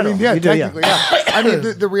mean in general. Yeah, technically, yeah. I mean,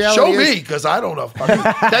 the reality Show is, me, because I don't know. I mean,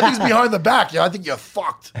 that thing's behind the back. I think you're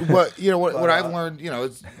fucked. What I've learned,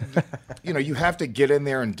 it's, you have to get in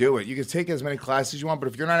there and do it. You can take as many classes as you want, but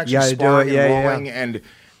if you're not actually sparring and rolling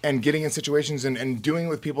and getting in situations and doing it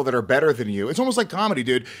with people that are better than you, it's almost like comedy,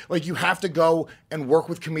 dude. Like you have to go and work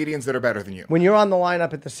with comedians that are better than you. When you're on the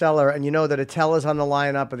lineup at the Cellar and you know that Attella's on the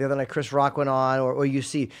lineup, or the other night Chris Rock went on, or you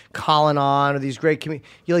see Colin on, or these great comedians,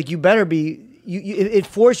 you're like, you better be. It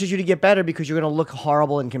forces you to get better because you're going to look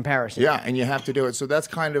horrible in comparison. Yeah, and you have to do it. So that's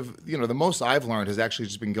kind of, the most I've learned has actually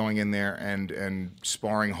just been going in there and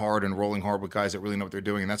sparring hard and rolling hard with guys that really know what they're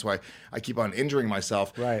doing. And that's why I keep on injuring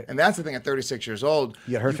myself. Right. And that's the thing, at 36 years old,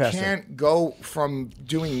 you get hurt faster. Can't go from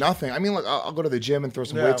doing nothing. I mean, look, I'll go to the gym and throw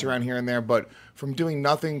some weights around here and there, but from doing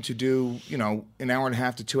nothing to do, an hour and a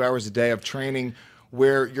half to 2 hours a day of training,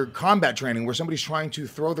 where you're combat training, where somebody's trying to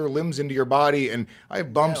throw their limbs into your body, and I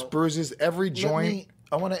have bumps, bruises, every joint.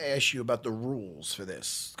 I want to ask you about the rules for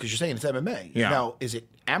this, because you're saying it's MMA. Yeah. Now, is it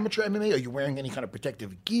amateur MMA? Are you wearing any kind of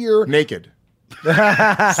protective gear? Naked.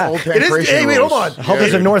 It is. Hey, wait, hold on. I hope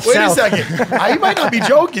there's a north-south. Wait a second. I might not be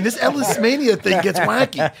joking. This Ellis Mania thing gets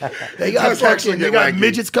wacky. They got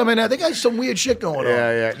midgets coming out. They got some weird shit going on.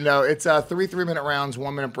 Yeah. No, it's 3-minute rounds,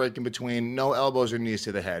 1 minute break in between. No elbows or knees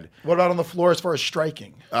to the head. What about on the floor as far as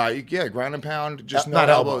striking? Ground and pound. Just not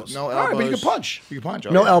elbows. No elbows. All right, but you can punch. You can punch.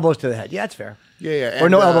 No elbows to the head. Yeah, that's fair. Yeah. Or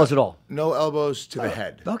no elbows at all. No elbows to the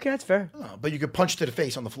head. Okay, that's fair. Oh, but you could punch to the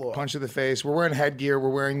face on the floor. Punch to the face. We're wearing headgear. We're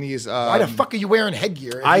wearing these. Why the fuck are you wearing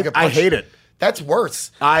headgear? I hate it. That's worse.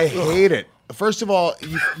 I hate it. First of all,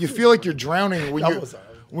 you feel like you're drowning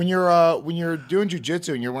when you're doing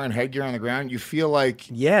jiu-jitsu and you're wearing headgear on the ground. You feel like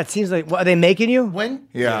it seems like are they making you? When?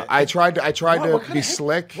 Yeah, I tried to be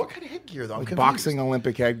slick. What kind of headgear though? Boxing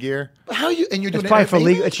Olympic headgear. But how you and you're doing it's probably for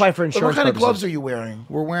legal. It's probably for insurance. What kind of purposes. gloves are you wearing?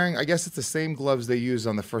 We're wearing. I guess it's the same gloves they use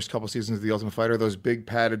on the first couple seasons of The Ultimate Fighter. Those big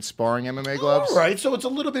padded sparring MMA gloves. All right, so it's a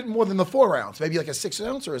little bit more than the 4 ounce, maybe like a 6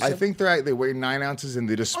 ounce or a 7. I think they weigh 9 ounces and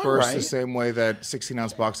they disperse the same way that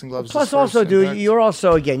 16-ounce boxing gloves. Plus, also, dude, you're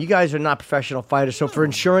also again, you guys are not professional fighters, so for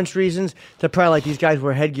insurance reasons, they're probably like these guys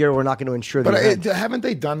wear headgear. We're not going to insure them. But haven't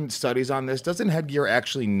they done studies on this? Doesn't headgear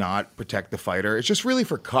actually not protect the fighter? It's just really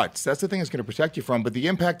for cuts. That's the thing it's going to protect you from. But the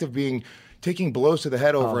impact of taking blows to the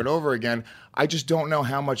head over and over again, I just don't know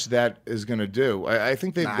how much that is going to do. I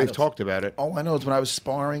think they've talked about it. All I know is when I was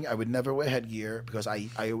sparring, I would never wear headgear because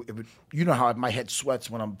you know how my head sweats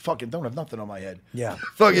when I'm don't have nothing on my head. Yeah,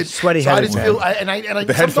 fucking sweaty so head. I just feel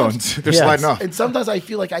the headphones they're sliding off, and sometimes I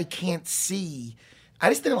feel like I can't see. I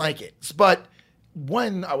just didn't like it, but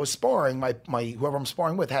when I was sparring, my whoever I'm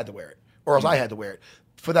sparring with had to wear it, or else I had to wear it.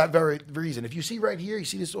 For that very reason. If you see right here, you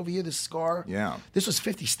see this over here, this scar? Yeah. This was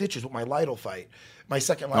 50 stitches with my Lytle fight. My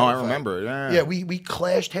second Lytle fight. I remember. Yeah, we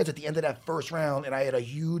clashed heads at the end of that first round, and I had a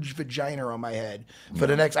huge vagina on my head. For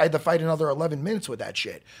the next, I had to fight another 11 minutes with that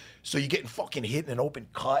shit. So you're getting fucking hit in an open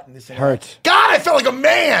cut and this and hurts. that. God, I felt like a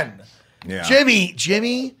man! Yeah.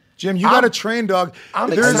 Jim, you got to train, dog.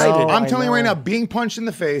 I'm excited. I'm telling you right now, being punched in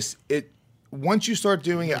the face, once you start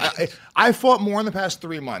doing it, I fought more in the past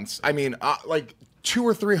 3 months. I mean, like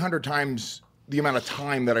 200 or 300 times the amount of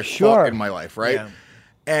time that I fought in my life, right? Yeah.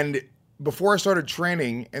 And before I started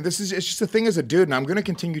training, and it's just a thing as a dude, and I'm going to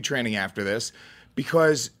continue training after this,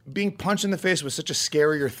 because being punched in the face was such a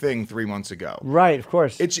scarier thing 3 months ago. Right, of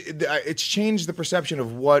course. It's changed the perception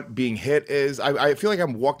of what being hit is. I feel like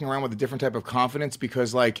I'm walking around with a different type of confidence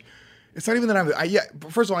because, like, It's not even that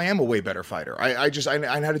first of all, I am a way better fighter. I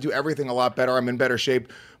know how to do everything a lot better. I'm in better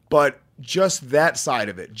shape. But just that side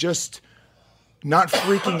of it, just not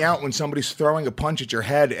freaking out when somebody's throwing a punch at your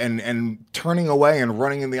head and turning away and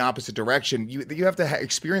running in the opposite direction. You have to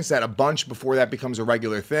experience that a bunch before that becomes a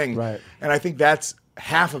regular thing. Right. And I think that's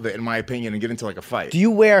half of it, in my opinion, and get into like a fight. Do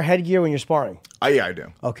you wear headgear when you're sparring? Yeah, I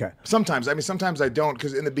do. Okay. Sometimes. I mean, sometimes I don't,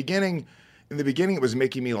 because in the beginning, it was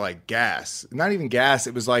making me like gas. Not even gas.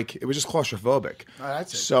 It was just claustrophobic. Oh,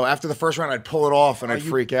 that's it. So after the first round, I'd pull it off and I'd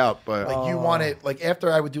freak out. But like you want it, like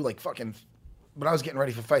after I would do like fucking, when I was getting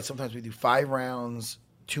ready for fights, sometimes we do 5 rounds,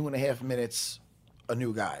 2.5 minutes, a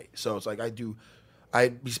new guy. So it's like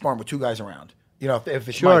I'd be sparring with 2 guys around. You know, if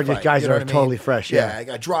it's sure, my fight, these guys you know are what I mean? totally fresh. Yeah, I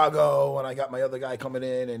got Drago and I got my other guy coming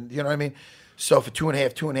in, and you know what I mean. So for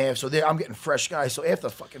 2.5, so there I'm getting fresh guys. So after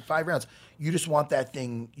fucking 5 rounds, you just want that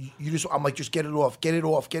thing. I'm like, just get it off,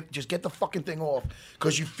 just get the fucking thing off,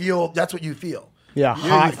 because you feel that's what you feel. Yeah,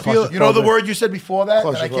 hot. You know the word you said before that?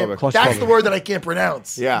 That I can't, that's the word that I can't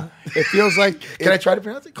pronounce. Yeah, it feels like. Can I try to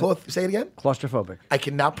pronounce it? Say it again. Claustrophobic. I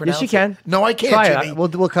cannot pronounce it. Yes, you can. No, I can't. Try Jimmy.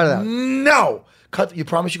 it. We'll cut it out. No, cut. You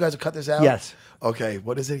promise you guys will cut this out? Yes. Okay.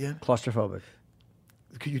 What is it again? Claustrophobic.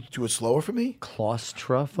 Could you do it slower for me?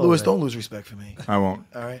 Claustrophobic. Louis, don't lose respect for me. I won't.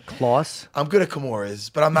 All right. Klaus. I'm good at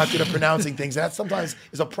Kimuras, but I'm not good at pronouncing things. And that sometimes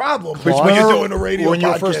is a problem Klaus? when you're doing a radio When you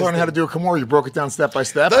were first podcasting. learning how to do a Kimura, you broke it down step by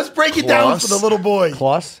step. Let's break it down for the little boy.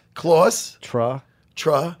 Klaus. Klaus. Phobic.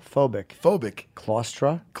 Phobic.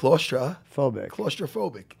 Claustrophobic.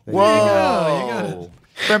 Claustrophobic. Whoa. You got it.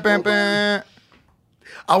 Bam, bam, bam.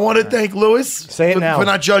 I want to thank Louis Say it now. for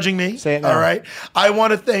not judging me. Say it now. All right. I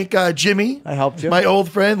want to thank Jimmy. I helped you. My old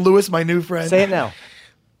friend. Louis, my new friend. Say it now.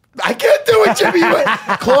 I can't do it, Jimmy.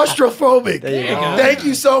 Claustrophobic. There you go. Thank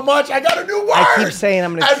you so much. I got a new word. I keep saying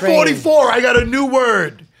I'm going to train. At 44, I got a new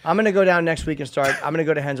word. I'm going to go down next week and start. I'm going to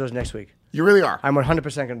go to Henzo's next week. You really are. I'm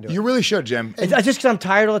 100% going to do it. You really should, Jim. It's just because I'm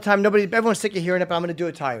tired all the time. Everyone's sick of hearing it, but I'm going to do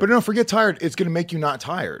it tired. But no, forget tired. It's going to make you not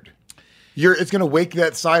tired. It's going to wake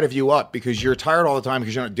that side of you up because you're tired all the time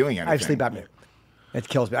because you're not doing anything. I have sleep apnea. It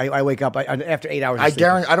kills me. I wake up after 8 hours. I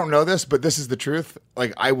guarantee. I don't know this, but this is the truth.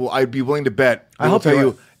 Like I'd be willing to bet. I will tell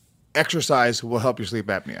you, exercise will help your sleep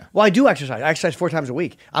apnea. Well, I do exercise. I exercise 4 times a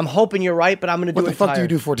week. I'm hoping you're right, but I'm going to do it. What the fuck do you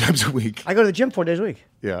do 4 times a week? I go to the gym 4 days a week.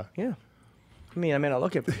 Yeah. Yeah. I may not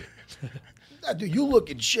look it. Dude, you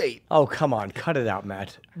look in shape. Oh, come on. Cut it out,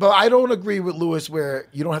 Matt. But I don't agree with Louis where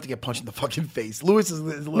you don't have to get punched in the fucking face. Louis is a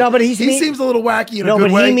little, no, but he seems a little wacky in a good way.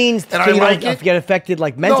 No, but he means and so you like don't get affected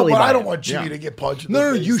like mentally. No, but by I don't it. want Jimmy to get punched in the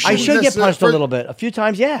No, face. you should. I should get punched a little bit. A few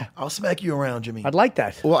times, yeah. I'll smack you around, Jimmy. I'd like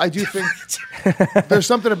that. Well, I do think there's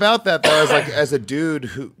something about that though, as a dude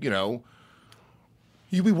who,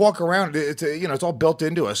 we walk around. It's all built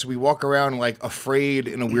into us. We walk around like afraid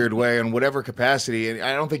in a weird way in whatever capacity, and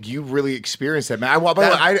I don't think you really experienced that, man.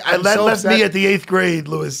 That left me at the 8th grade,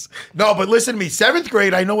 Louis. No, but listen to me. 7th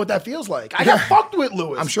grade, I know what that feels like. I got fucked with,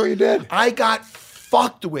 Louis. I'm sure you did. I got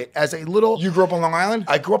fucked with as a little. You grew up on Long Island?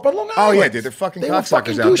 I grew up on Long Island. Oh yeah, dude, they're fucking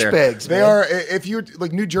cocksuckers out there. Douchebags, they are. If you're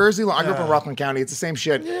like New Jersey, I grew up in Rockland County. It's the same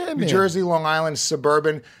shit. Yeah, New Jersey, Long Island,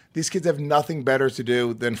 suburban. These kids have nothing better to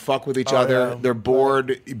do than fuck with each other. Yeah. They're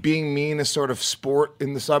bored. Being mean is sort of sport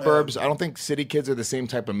in the suburbs. I don't think city kids are the same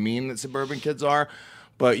type of mean that suburban kids are.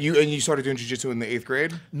 But you started doing jiu-jitsu in the 8th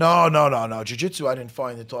grade? No. Jiu-jitsu I didn't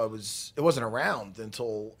find until it wasn't around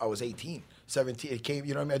until I was 18, 17. It came,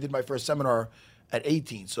 I did my first seminar at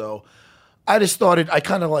 18. So I just started, I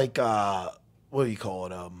kind of like, what do you call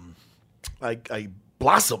it? I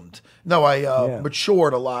blossomed. No, I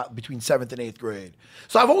matured a lot between 7th and 8th grade.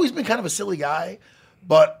 So I've always been kind of a silly guy,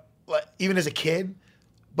 but even as a kid.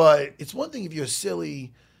 But it's one thing if you're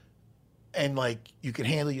silly and like you can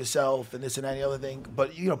handle yourself and this and that and the other thing.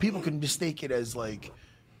 But people can mistake it as like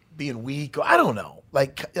being weak or I don't know.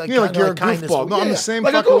 Like you're a goofball. No, I'm the same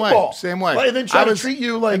like fucking way. Same way. Like, and then try to treat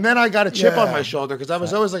you like. And then I got a chip on my shoulder because I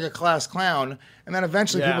was always like a class clown. And then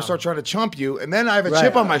eventually people start trying to chump you. And then I have a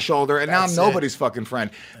chip on my shoulder, and now I'm nobody's fucking friend.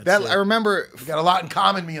 I remember. We got a lot in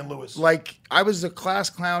common, me and Louis. Like I was a class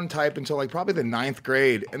clown type until like probably the 9th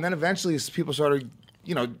grade, and then eventually people started,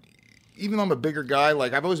 even though I'm a bigger guy,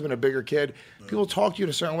 like I've always been a bigger kid, people talk to you in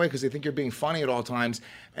a certain way because they think you're being funny at all times.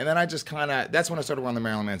 And then I just that's when I started wearing the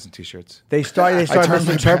Marilyn Manson t-shirts. They started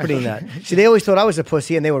misinterpreting that. See, they always thought I was a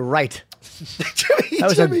pussy, and they were right. That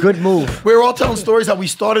was a good move. We were all telling stories how we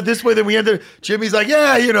started this way, then we ended. Jimmy's like,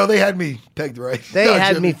 they had me pegged right. They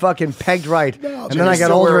had me fucking pegged right. And then I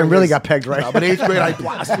got older and really got pegged right. No, but 8th grade, I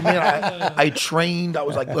blasted, man. I trained. I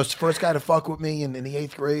was like the first guy to fuck with me in the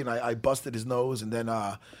 8th grade, and I busted his nose, and then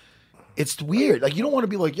it's weird. Like, you don't want to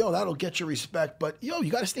be like, yo, that'll get your respect, but yo,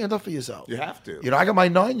 you got to stand up for yourself. You have to. You know, I got my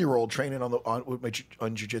 9-year-old training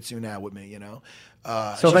on jiu-jitsu now with me. You know,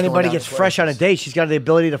 so if anybody gets fresh on a date, she's got the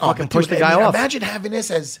ability to fucking push the guy off. Imagine having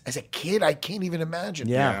this as a kid. I can't even imagine.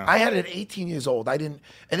 Yeah. I had it at 18 years old. I didn't,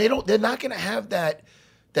 and they're not going to have that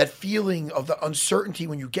feeling of the uncertainty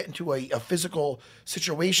when you get into a physical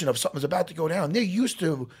situation of something's about to go down. They're used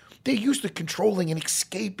to controlling and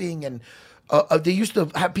escaping, and they used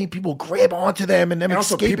to have people grab onto them and then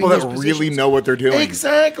also escaping people that really know what they're doing.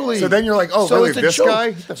 Exactly. So then you're like, oh, really, this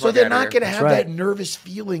guy? So they're not going to have that nervous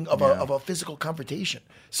feeling of a physical confrontation.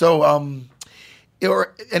 So, and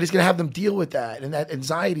it's going to have them deal with that, and that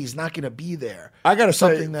anxiety is not going to be there. I got to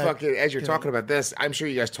say, as you're talking about this, I'm sure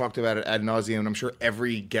you guys talked about it ad nauseum, and I'm sure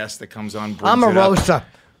every guest that comes on brings I'm a it up. Rosa.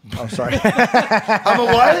 Oh, sorry. I'm a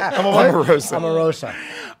what? I'm a Rosa. I'm a Rosa.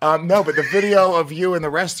 No, but the video of you in the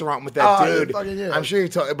restaurant with that dude, yeah. I'm sure you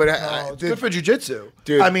talk. But it's good for jiu-jitsu,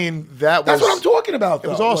 dude. I mean, that's what I'm talking about. Though.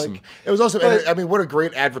 It was awesome. Like, it was awesome. But, and I mean, what a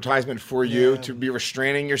great advertisement for you to be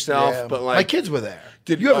restraining yourself. Yeah. But like, my kids were there.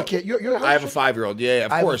 Did you have a kid? I have a 5-year-old. Yeah,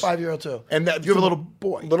 of course. I have a 5-year-old too. And that, you have a little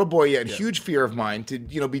boy. Little boy, yeah. Huge fear of mine to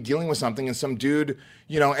be dealing with something and some dude,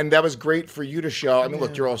 and that was great for you to show. I mean,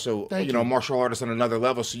 look, you're also a martial artist on another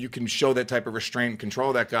level, so you can show that type of restraint and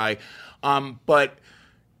control that guy. But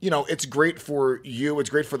it's great for you. It's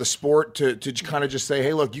great for the sport to kind of just say,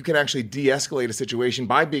 hey, look, you can actually de-escalate a situation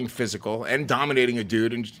by being physical and dominating a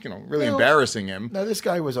dude and really embarrassing him. No, this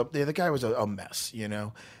guy was the guy was a mess,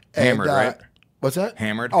 Hammered, right? What's that?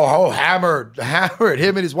 Hammered. Oh, hammered.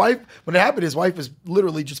 Him and his wife. When it happened, his wife was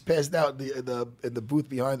literally just passed out in the booth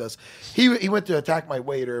behind us. He went to attack my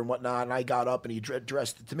waiter and whatnot, and I got up and he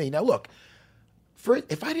addressed it to me. Now look,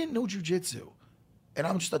 if I didn't know jiu-jitsu, and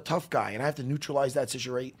I'm just a tough guy, and I have to neutralize that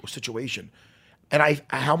situation, and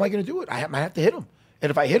how am I going to do it? I have to hit him, and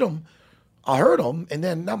if I hit him, I'll hurt him, and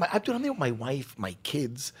then I'm there with my wife, my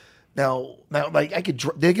kids. Now, like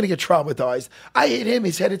they're gonna get traumatized. I hit him;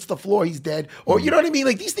 his head hits the floor. He's dead. Or you know what I mean?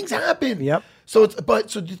 Like these things happen. Yep. So it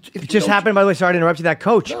just happened. By the way, sorry to interrupt you. That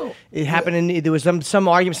coach. No. It happened, and there was some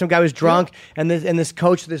argument. Some guy was drunk, and this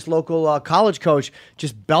coach, this local college coach,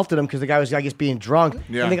 just belted him because the guy was, I guess, being drunk.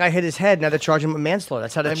 Yeah. And the guy hit his head. Now they're charging him with manslaughter.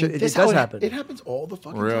 That's how it does happen. It happens all the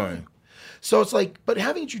fucking time. So it's like, but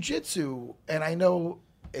having jiu-jitsu, and I know.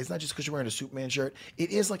 It's not just because you're wearing a Superman shirt. It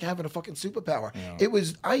is like having a fucking superpower. Yeah.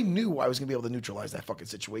 I knew I was going to be able to neutralize that fucking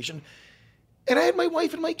situation. And I had my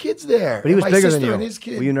wife and my kids there. But he was bigger than you. And his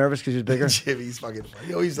kid. Were you nervous because he was bigger? Jimmy's fucking funny.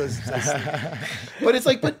 He always does. But it's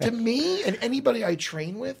like, but to me and anybody I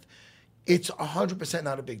train with, it's 100%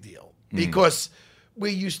 not a big deal. Because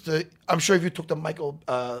we used to, I'm sure if you talk to Michael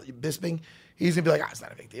Bisping, he's going to be like, it's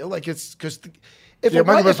not a big deal. Like, it's because... Michael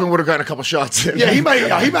Bisping would have gotten a couple shots in. Yeah, he might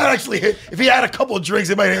actually hit. If he had a couple of drinks,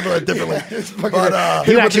 he might handle it differently. But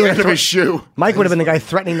he actually would have his shoe. Mike would have been the guy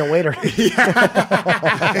threatening the waiter.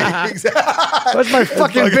 Yeah. Exactly. Where's my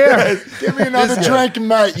fucking beer? Give me another drink,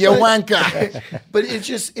 mate, you wanker. But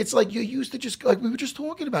it's like you're used to just, like we were just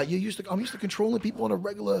talking about, I'm used to controlling people on a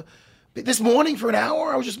regular. This morning for an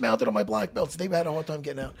hour, I was just mounted on my black belts. They've had a hard time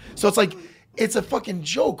getting out. So it's like, it's a fucking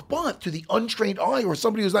joke. But to the untrained eye or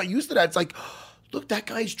somebody who's not used to that, it's like, look, that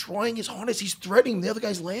guy's trying his hardest. He's threatening. The other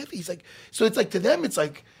guy's laughing. He's like, so it's like to them, it's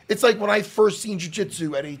like when I first seen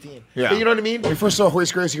jiu-jitsu at 18. Yeah. You know what I mean? When you first saw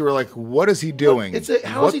Royce Gracie, you were like, what is he doing?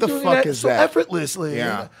 How is he doing that so effortlessly?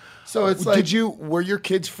 Yeah. So it's like, were your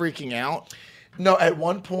kids freaking out? No, at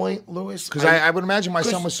one point, Louis, because I would imagine my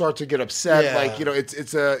son would start to get upset. Yeah. Like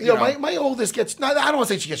it's a my oldest gets. I don't want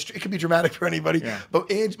to say she gets. It could be dramatic for anybody. Yeah. But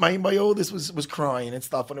my oldest was crying and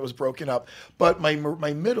stuff when it was broken up. But my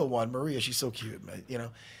middle one, Maria, she's so cute.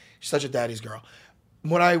 She's such a daddy's girl.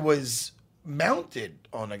 When I was mounted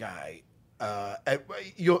on a guy,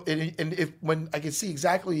 when I can see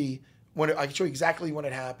exactly I can show you exactly when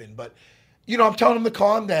it happened, but. I'm telling him to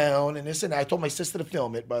calm down and this and that. I told my sister to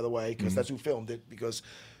film it, by the way, because that's who filmed it. Because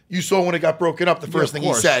you saw when it got broken up, the first thing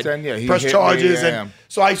he said, then, press charges. And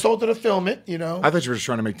so I told her to film it, I thought you were just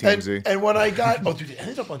trying to make TMZ. And when I got, dude, it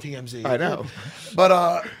ended up on TMZ. I know.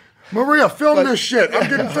 But, Maria, film this shit. I'm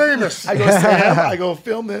getting famous. I go, Sam, I go,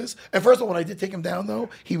 film this. And first of all, when I did take him down, though,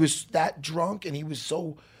 he was that drunk and he was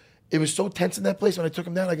so... It was so tense in that place. When I took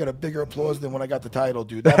him down, I got a bigger applause than when I got the title,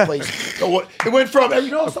 dude. That place, it went from,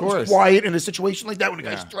 something's quiet in a situation like that when the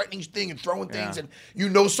guy's threatening things and throwing things and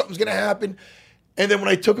something's going to happen. And then when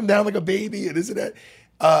I took him down like a baby and this and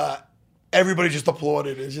that, everybody just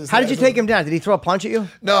applauded. It's just, how did you take him down? Did he throw a punch at you?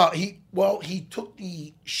 No, he took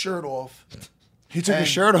the shirt off. He took his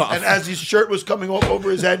shirt off. And as his shirt was coming off over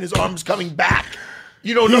his head and his arm was coming back,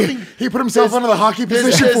 You know, nothing. He put himself under the hockey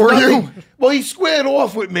position for you. Well, he squared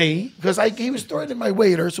off with me because he was threatening my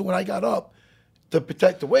waiter. So when I got up to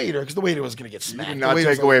protect the waiter, because the waiter was going to get smacked. You did not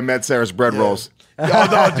take away Med Sarah's bread rolls.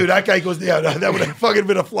 No, dude, that guy goes down. That would have fucking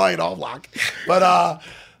been a flying off lock. But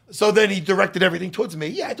so then he directed everything towards me.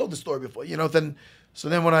 Yeah, I told the story before. You know, then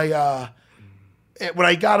when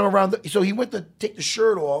I got him around, so he went to take the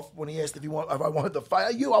shirt off when he asked if I wanted to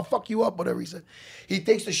fight you, I'll fuck you up, whatever he said. He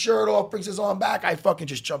takes the shirt off, brings his arm back. I fucking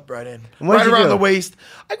just jumped right in, right around the waist.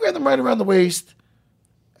 I grabbed him right around the waist,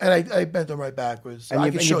 and I bent him right backwards. And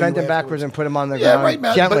you bent him backwards and put him on the ground. Right,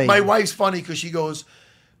 gently. But my wife's funny because she goes,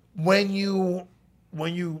 when you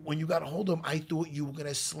got a hold of him, I thought you were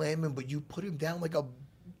gonna slam him, but you put him down like a.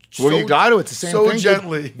 Well, you got to. It's the same thing. So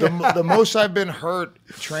gently. The most I've been hurt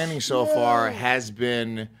training so far has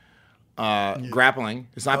been grappling.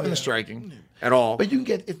 It's not been the striking at all. But you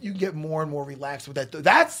can get more and more relaxed with that.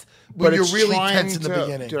 That's when you're really tense in the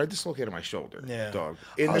beginning. Dude, I dislocated my shoulder, dog.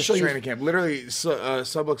 In this training camp. Literally,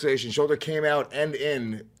 subluxation. Shoulder came out and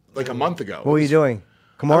in like a month ago. What were you doing?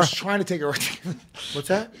 Kimura? I was trying to take a... What's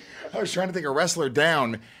that? I was trying to take a wrestler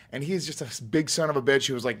down, and he's just a big son of a bitch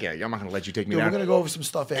who was like, yeah, I'm not going to let you take me down. We're going to go over some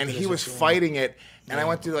stuff after and he was fighting it, and I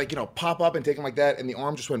went to, pop up and take him like that, and the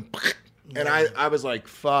arm just went, and I was like,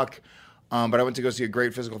 fuck. But I went to go see a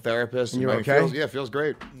great physical therapist. And you're okay? Feels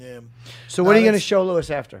great. Yeah. So what are you going to show Lewis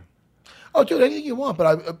after? Oh, dude, anything you want,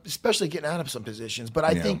 but especially getting out of some positions. But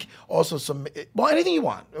I think also anything you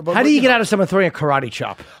want. But, how do you get out of someone throwing a karate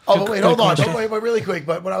chop? Oh, but wait, hold on. Wait, really quick.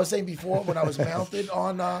 But what I was saying before, when I was mounted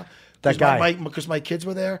on that guy, because my kids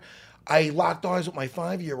were there, I locked eyes with my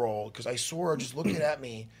 5-year-old because I saw her just looking at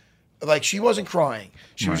me. Like, she wasn't crying.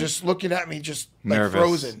 She was just looking at me just like nervous.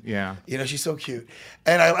 Frozen. Yeah. You know, she's so cute.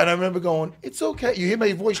 And I remember going, it's okay. You hear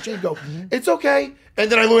my voice change, go, it's okay.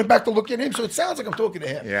 And then I went back to look at him, so it sounds like I'm talking to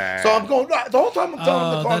him. Yeah. So I'm going, the whole time I'm telling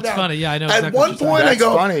him to calm down. That's funny. Yeah, I know At one point I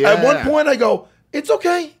go, I go, it's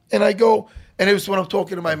okay. And I go, and it was when I'm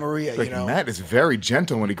talking to my Maria, like, you know. Matt is very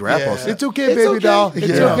gentle when he grapples. Yeah. It's okay, baby doll. It's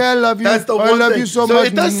okay. I love you. That's the one I love thing. you so much.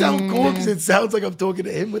 It does sound cool because it sounds like I'm talking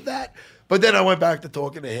to him with that. But then I went back to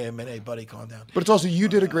talking to him, and hey, buddy, calm down. But it's also, you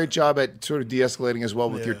did a great job at sort of de-escalating as well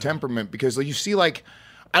with your temperament, because you see, like,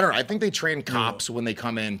 I don't know, I think they train cops when they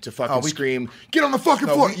come in to fucking scream, get on the fucking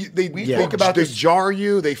floor. They jar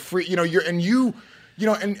you, they free, you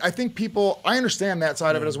know, and I think people, I understand that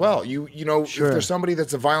side of it as well. You know, if there's somebody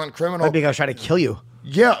that's a violent criminal. I'd be going to try to kill you.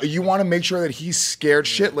 Yeah, you want to make sure that he's scared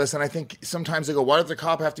shitless. And I think sometimes they go, why does the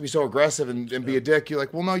cop have to be so aggressive and be a dick? You're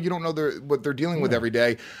like, well, no, you don't know what they're dealing with every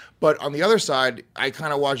day. But on the other side, I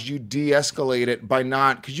kind of watched you de-escalate it by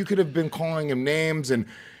because you could have been calling him names and,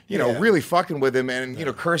 you know, really fucking with him and, you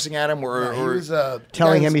know, cursing at him or he was,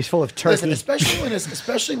 telling him he's full of turkey. Listen,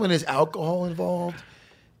 especially when there's alcohol involved.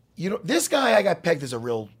 You know, this guy, I got pegged as a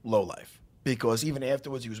real lowlife because even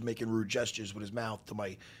afterwards he was making rude gestures with his mouth to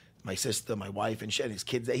my sister, my wife, and his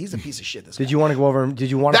kids. He's a piece of shit. This guy. Did you want to go over?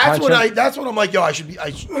 Did you want to? That's when I'm like, yo,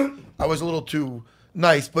 I was a little too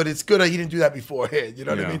nice, but it's good he didn't do that beforehand. You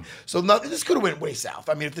know what I mean? So this could have went way south.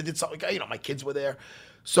 I mean, if they did something, you know, my kids were there,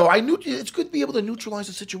 so I knew it's good to be able to neutralize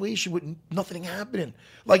the situation with nothing happening.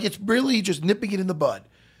 Like, it's really just nipping it in the bud.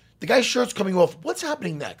 The guy's shirt's coming off. What's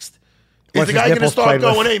happening next? Is the guy going to start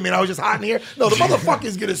going, hey, man, I was just hot in here? No, the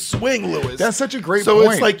motherfucker's going to swing, Lewis. That's such a great point. So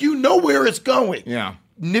it's like, you know where it's going. Yeah.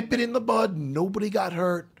 Nip it in the bud. Nobody got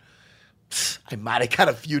hurt. I might have got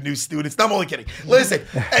a few new students. No, I'm only kidding. Listen,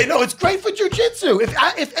 hey, no, it's great for jiu-jitsu.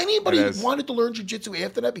 If anybody wanted to learn jiu-jitsu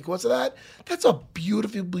after that because of that, that's a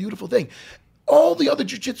beautiful, beautiful thing. All the other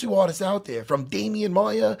jiu-jitsu artists out there, from Damian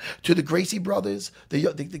Maya to the Gracie brothers,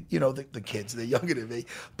 the kids, they're younger than me,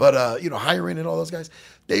 but Hiron and all those guys,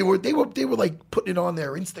 they were like putting it on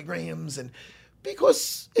their Instagrams, and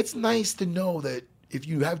because it's nice to know that if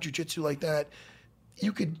you have jiu-jitsu like that,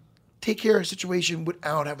 you could take care of a situation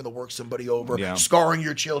without having to work somebody over, scarring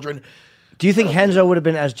your children. Do you think Henzo would have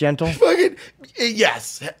been as gentle? Fucking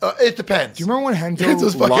yes. It depends. Do you remember when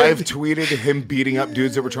Henzo live tweeted him beating up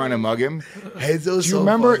dudes that were trying to mug him? Henzo's Do you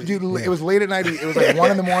remember, dude? It was late at night. It was like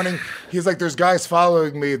 1 a.m. He's like, "There's guys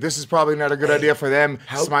following me. This is probably not a good idea for them."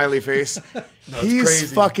 Smiley face. He's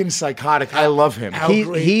crazy. Fucking psychotic. I love him.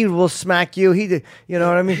 He will smack you. You know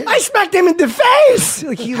what I mean? I smacked him in the face.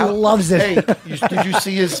 Like, he loves it. Hey, did you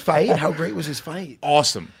see his fight? How great was his fight?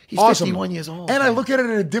 Awesome. He's 51 years old. And I look at it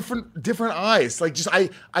in a different eyes. Like, just I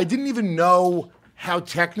didn't even know how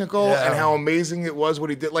technical and how amazing it was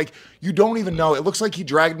what he did. Like, you don't even know. It looks like he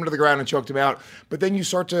dragged him to the ground and choked him out. But then you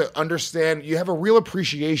start to understand. You have a real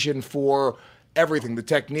appreciation for everything, the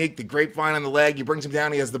technique, the grapevine on the leg. He brings him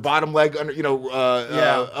down. He has the bottom leg under,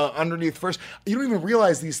 underneath first. You don't even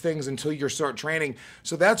realize these things until you start training.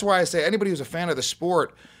 So that's why I say anybody who's a fan of the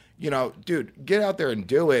sport, dude, get out there and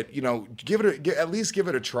do it. At least give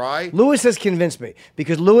it a try. Lewis has convinced me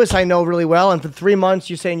because Lewis I know really well, and for 3 months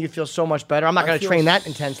you're saying you feel so much better. I'm not going to train that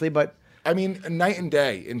intensely, but I mean, night and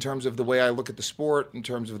day in terms of the way I look at the sport, in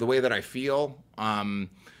terms of the way that I feel. I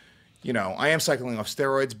am cycling off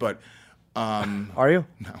steroids, but. Are you?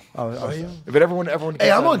 No. Are you? But everyone.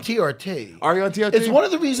 Hey, I'm on TRT. Are you on TRT? It's one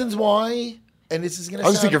of the reasons why, and this is going to. I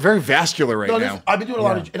was thinking you're very vascular now. I've been doing a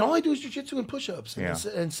lot of, and all I do is jiu-jitsu and push-ups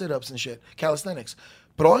and sit-ups and shit, calisthenics.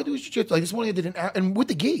 But all I do is jiu-jitsu. Like this morning, I did and with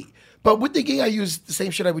the gi. But with the gi, I use the same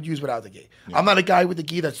shit I would use without the gi. Yeah. I'm not a guy with the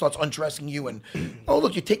gi that starts undressing you and, oh,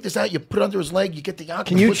 look, you take this out, you put it under his leg, you get the yacht.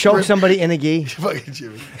 Can you choke somebody in a gi? Fucking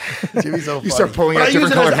Jimmy. Jimmy's so funny. You start pulling out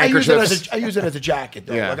different colored handkerchiefs. I use it as a jacket,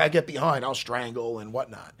 though. Yeah. Like, I get behind, I'll strangle and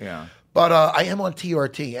whatnot. Yeah. But I am on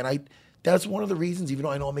TRT, and that's one of the reasons, even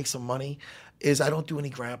though I know I'll make some money, is I don't do any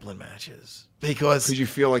grappling matches. Because you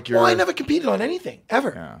feel like you're... Well, I never competed on anything,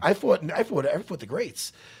 ever. Yeah. I fought the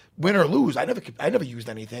greats. Win or lose, I never used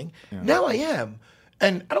anything. Yeah. Now I am,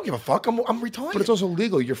 and I don't give a fuck. I'm retired. But it's also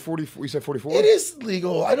legal. You're 44. You said 44. It is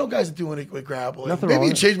legal. I know guys are doing it with grappling. Nothing Maybe wrong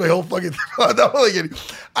you change my whole fucking.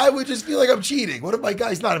 I would just feel like I'm cheating. What if my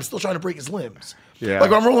guy's not? I'm still trying to break his limbs. Yeah.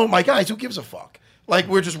 Like when I'm rolling with my guys. Who gives a fuck? Like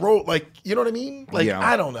we're just you know what I mean? Like Yeah.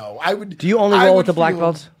 I don't know. I would. Do you only roll with the black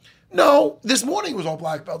belts? No, this morning was all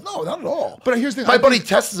black belt. No, not at all. But here's the my buddy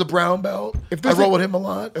Tess is a brown belt. I roll a- with him a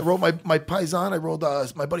lot. I roll my Paisan. I rolled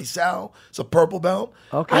my buddy Sal. It's a purple belt.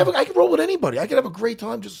 Okay. I can roll with anybody. I can have a great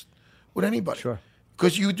time just with anybody. Sure.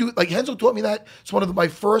 Because you do, like Henzo taught me that. It's one of my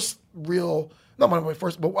first real, not one of my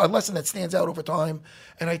first, but a lesson that stands out over time.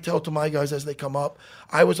 And I tell to my guys as they come up,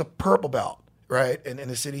 I was a purple belt, right? In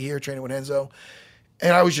the city here training with Henzo.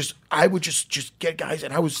 And I would just get guys,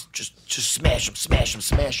 and I was just smash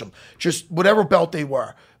them. Just whatever belt they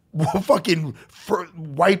were. Fucking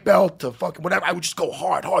white belt to fucking whatever. I would just go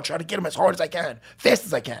hard, try to get them as hard as I can, fast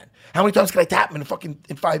as I can. How many times can I tap them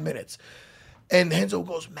in 5 minutes? And Henzo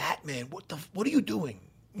goes, Matt, man, what are you doing?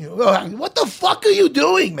 What the fuck are you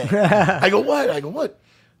doing, man? I go, what?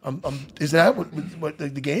 Is that what the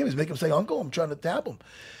game is? Make him say, Uncle, I'm trying to tap him.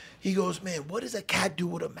 He goes, man, what does a cat do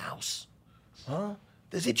with a mouse? Huh?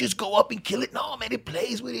 Does it just go up and kill it? No, man, it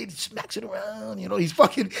plays with it, smacks it around. He's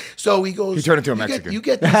fucking. So he goes. He turned into a Mexican. You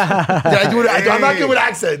get these. I do it. I'm not good with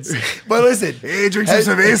accents. But listen. Hey, drink some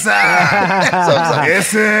cerveza.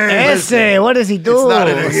 Ese. What does he do? It's not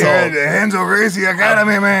an insult. Henzo Gracie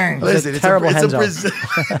Academy, man. Listen, it's terrible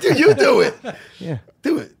Henzo. Dude, you do it. Yeah.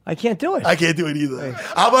 Do it. I can't do it. I can't do it either.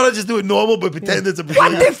 How about I just do it normal, but pretend it's a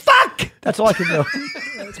What the fuck? That's all I can do.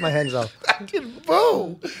 That's my Henzo.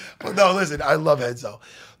 Boom. But no, listen, I love Henzo.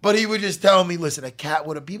 But he would just tell me, listen,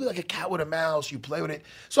 be like a cat with a mouse. You play with it.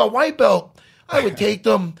 So a white belt, I would take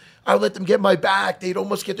them. I would let them get my back. They'd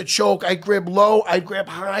almost get the choke. I'd grab low. I'd grab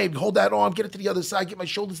high. I'd hold that arm, get it to the other side, get my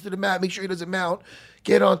shoulders to the mat, make sure he doesn't mount.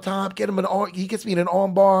 Get on top, get him an arm. He gets me in an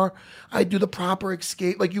arm bar. I do the proper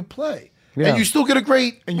escape like you play. Yeah. And you still get a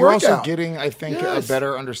great And you're workout. also getting, I think, a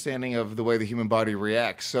better understanding of the way the human body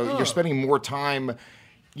reacts. So you're spending more time,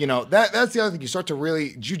 that's the other thing. You start to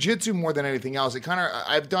really, jiu-jitsu more than anything else. It kind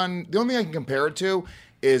of, the only thing I can compare it to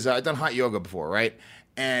is I've done hot yoga before, right?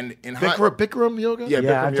 And in Bikram yoga? Yeah,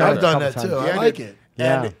 Bikram I've yoga. I've done that times. too. Yeah, I like it.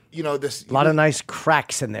 And, Yeah. this... A lot of nice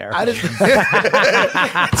cracks in there. I just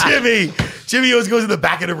Jimmy always goes in the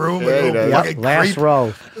back of the room. Yep, last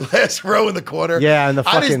row in the corner. Yeah, and the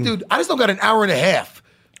fucking... I just don't got an hour and a half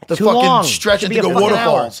to Too fucking long. stretch Should and be to a go fucking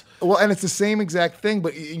waterfalls. Well, and it's the same exact thing,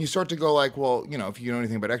 but you start to go like, well, if you know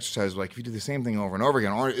anything about exercise, like if you do the same thing over and over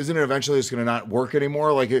again, or isn't it eventually just going to not work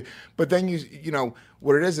anymore? But then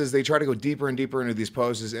what it is they try to go deeper and deeper into these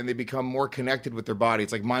poses, and they become more connected with their body.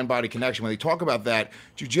 It's like mind-body connection. When they talk about that,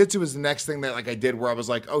 jiu-jitsu is the next thing that I did where I was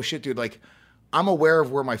like, oh shit, dude, I'm aware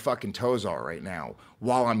of where my fucking toes are right now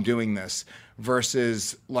while I'm doing this.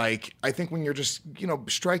 Versus I think when you're just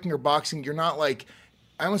striking or boxing, you're not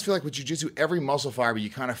I almost feel like with jiu-jitsu, every muscle fiber,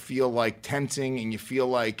 you kind of feel like tensing, and you feel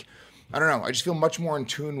like, I don't know, I just feel much more in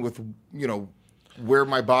tune with, where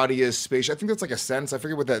my body is spatial. I think that's a sense. I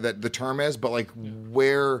forget what the term is, but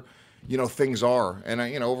where, things are. And,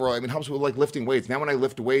 overall, it helps with lifting weights. Now when I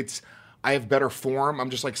lift weights, I have better form.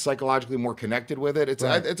 I'm just psychologically more connected with it. It's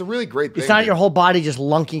a really great thing. It's not your whole body just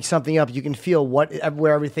lunking something up. You can feel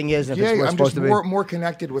where everything is. And if it's where it's supposed to be. more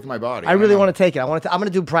connected with my body. I really want to take it. I'm going to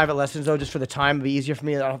do private lessons though, just for the time. It'll be easier for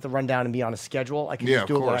me. I don't have to run down and be on a schedule. I can just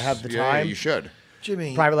do it when I have the time. Yeah, you should.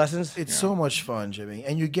 Jimmy, private lessons. It's so much fun, Jimmy,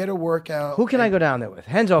 and you get a workout. Who can I go down there with?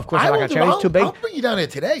 Henzo, of course. I'm not going to try. He's too big. I'll bring you down there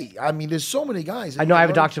today. I mean, there's so many guys. I know I have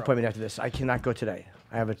a doctor's appointment after this. I cannot go today.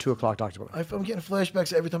 I have a 2:00 doctor's appointment. I'm getting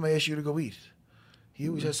flashbacks every time I ask you to go eat. He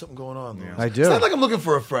always has something going on. I do. It's not like I'm looking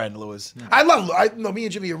for a friend, Lewis. I know me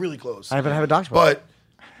and Jimmy are really close. I have a doctor's appointment. But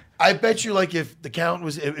I bet you, like, if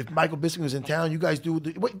if Michael Bisping was in town, you guys do.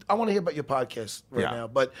 Wait, I want to hear about your podcast now.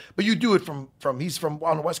 But you do it from he's from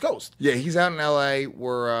on the West Coast. Yeah, he's out in L.A.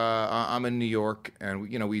 I'm in New York, and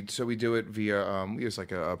we do it via we use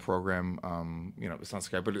like a program. It's not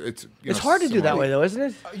Skype, but it's it's hard to do that way though, isn't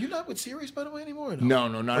it? Are you not with Sirius by the way anymore? No,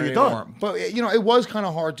 not anymore. Done? But it was kind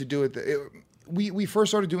of hard to do it. We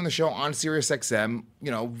first started doing the show on Sirius XM,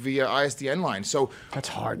 via ISDN line. So that's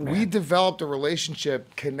hard, man. We developed a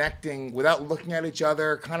relationship connecting without looking at each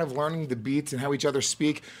other, kind of learning the beats and how each other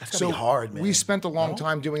speak. That's gonna be hard, man. We spent a long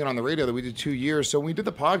time doing it on the radio that we did 2 years. So when we did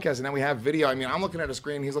the podcast and then we have video. I mean, I'm looking at a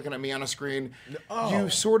screen, he's looking at me on a screen. You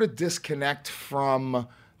sort of disconnect from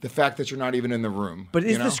the fact that you're not even in the room. But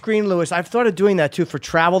is the screen, Lewis? I've thought of doing that too for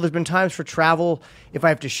travel. There's been times for travel if I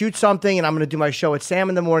have to shoot something and I'm going to do my show at Sam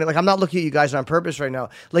in the morning. Like, I'm not looking at you guys on purpose right now.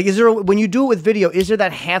 Like, when you do it with video, is there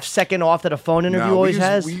that half second off that a phone interview always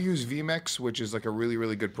has? We use vMix, which is like a really,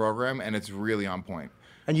 really good program, and it's really on point.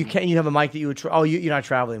 And you have a mic that you would. You're not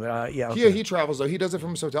traveling, but yeah. Okay. Yeah, he travels though. He does it from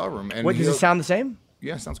his hotel room. And does it sound the same?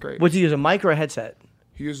 Yeah, sounds great. What do you use, a mic or a headset?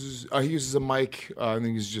 He uses a mic. I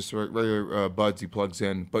think he's just regular buds he plugs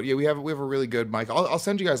in. But yeah, we have a really good mic. I'll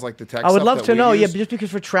send you guys like the text. I would love to know. Yeah, just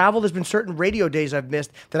because for travel, there's been certain radio days I've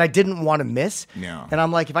missed that I didn't want to miss. Yeah. And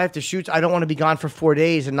I'm like, if I have to shoot, I don't want to be gone for 4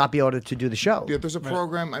 days and not be able to do the show. Yeah, there's a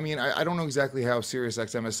program. I mean, I don't know exactly how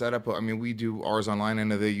SiriusXM is set up, but I mean, we do ours online. I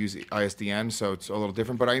know they use ISDN, so it's a little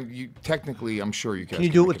different. But technically, I'm sure you can. Can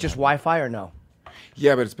you do it with just Wi-Fi or no?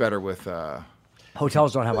 Yeah, but it's better with.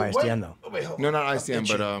 Hotels don't have ISDN though. No, not ISDN,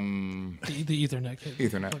 but the Ethernet.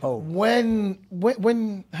 Ethernet. Oh,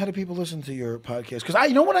 when how do people listen to your podcast? Because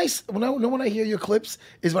when I hear your clips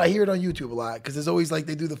is when I hear it on YouTube a lot. Because there's always like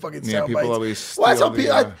they do the fucking sound people bites. Always. Well, that's how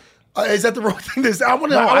people. Is that the wrong thing to say? I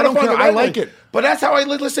don't care. I like it, but that's how I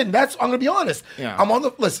listen. I'm gonna be honest. Yeah. I'm on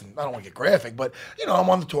the listen. I don't want to get graphic, but I'm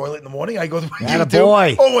on the toilet in the morning. I go through my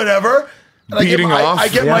YouTube or whatever. And beating off. I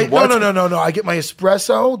get my no. I get my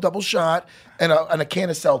espresso double shot and a can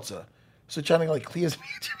of seltzer. So trying to like clears me.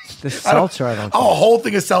 The seltzer, I don't. A whole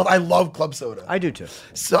thing of seltzer. I love club soda. I do too.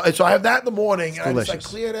 So I have that in the morning, and delicious. I just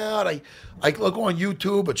clear it out. I look on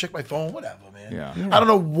YouTube or check my phone, whatever, man. Yeah. I don't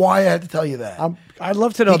know why I had to tell you that. I'd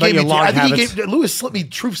love to know about your log habits. Lewis slipped me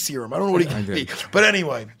truth serum. I don't know what he gave me, but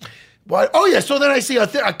anyway. Oh yeah. So then I see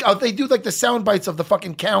they do like the sound bites of the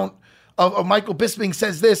fucking count. Of Michael Bisping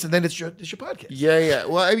says this, and then it's your podcast. Yeah.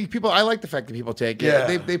 Well, I mean, I like the fact that people take it. Yeah.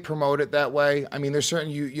 They promote it that way. I mean, there's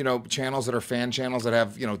certain channels that are fan channels that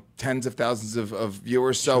have tens of thousands of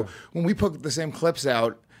viewers. So when we put the same clips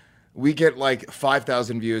out, we get like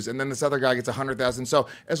 5,000 views, and then this other guy gets 100,000. So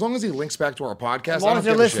as long as he links back to our podcast, as long as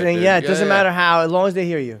they're listening, it doesn't matter how, as long as they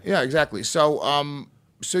hear you. Yeah, exactly.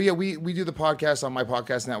 So yeah, we do the podcast on my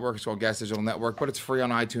podcast network. It's called Gas Digital Network, but it's free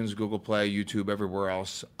on iTunes, Google Play, YouTube, everywhere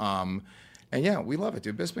else. And yeah, we love it,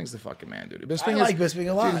 dude. Bisping's the fucking man, dude. I like Bisping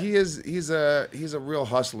a lot. Dude, he's a real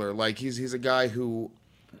hustler. Like he's a guy who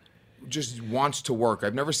just wants to work.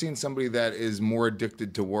 I've never seen somebody that is more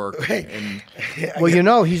addicted to work.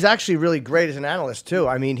 Well, he's actually really great as an analyst too.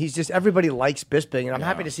 I mean, everybody likes Bisping, and I'm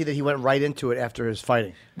happy to see that he went right into it after his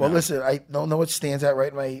fighting. Well, listen, I don't know what stands out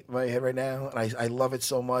right in my head right now, and I love it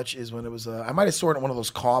so much, is when it was, I might have saw it in one of those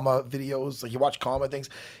Karma videos, like you watch Karma things.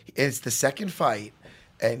 It's the second fight,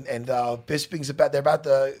 and Bisping's they're about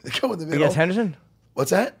to go in the middle. Against Henderson?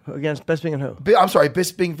 What's that? Against Bisping and who? I'm sorry,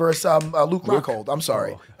 Bisping versus Luke Rockhold. I'm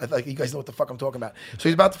sorry. I thought you guys know what the fuck I'm talking about. So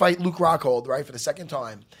he's about to fight Luke Rockhold, right, for the second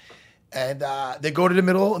time. And they go to the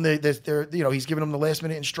middle, and they're he's giving them the last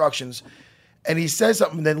minute instructions. And he says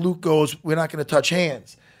something, and then Luke goes, "We're not going to touch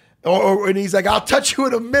hands." And he's like, "I'll touch you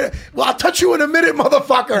in a minute." Well, I'll touch you in a minute,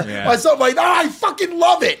 motherfucker. Yeah. Or something like that. I fucking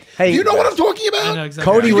love it. Hey, you know what I'm talking about? I know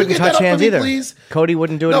exactly. Cody wouldn't touch hands either. Please? Cody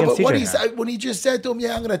wouldn't do it against TJ. When he just said to him,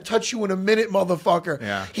 "Yeah, I'm going to touch you in a minute, motherfucker,"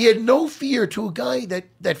 yeah. He had no fear to a guy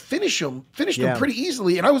that finished him pretty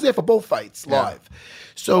easily. And I was there for both fights live.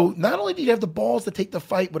 So not only did he have the balls to take the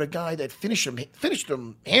fight with a guy that finished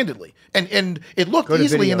him handedly, and it looked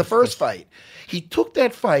easily in the first fight. He took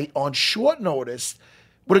that fight on short notice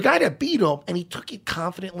With a guy that beat him, and he took it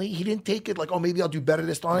confidently. He didn't take it like, oh, maybe I'll do better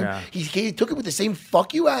this time. Yeah. He took it with the same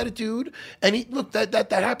fuck you attitude. And that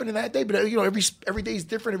happened in that day. But every day is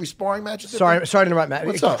different. Every sparring match is different. Sorry to interrupt, Matt.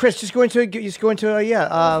 What's up? Chris, just go into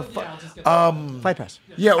Fight Pass.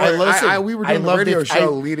 Yeah, well, we were doing the radio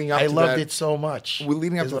show leading up to that. I loved it so much.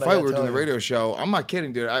 Leading up to the fight, we were doing the radio show. I'm not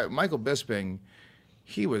kidding, dude. Michael Bisping,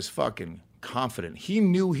 he was fucking confident. He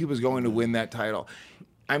knew he was going to win that title.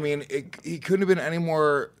 I mean, he couldn't have been any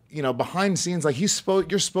more, behind scenes. Like, you're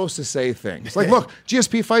supposed to say things. Like, look,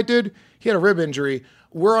 GSP fight, dude, he had a rib injury.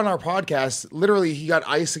 We're on our podcast. Literally, he got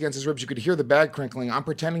ice against his ribs. You could hear the bag crinkling. I'm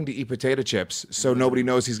pretending to eat potato chips so nobody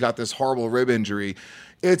knows he's got this horrible rib injury.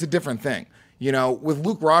 It's a different thing. With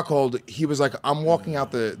Luke Rockhold, he was like, I'm walking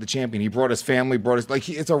out the champion. He brought his family,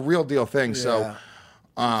 it's a real deal thing. Yeah.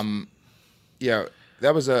 So,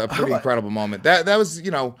 that was a pretty incredible moment. That was,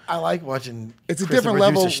 I like watching. It's a different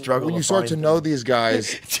level when you start to know these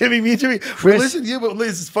guys. Jimmy. Chris, listen to you, but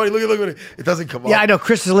this is funny. Look at it. It doesn't come up. Yeah, I know.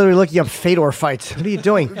 Chris is literally looking up Fedor fights. What are you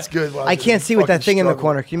doing? It's good. I can't see with that thing in the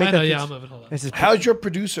corner. Can you make that? Yeah, I'm moving. Hold on. How's your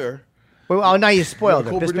producer? Well, now you spoiled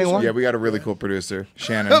it. Bisping. Yeah, we got a really cool producer,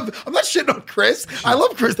 Shannon. I'm not shitting on Chris. I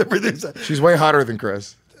love Chris, the producer. She's way hotter than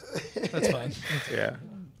Chris. That's fine. Yeah.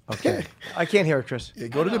 Okay. I can't hear it, Chris. Yeah,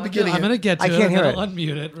 go to the beginning. I'm going to get to I can't hear it. I'll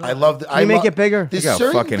unmute it. I love Can you make it bigger? Look how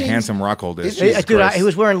fucking handsome Rockhold is. Dude, he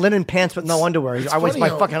was wearing linen pants with no underwear. I was my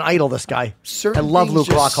fucking idol, this guy. I love Luke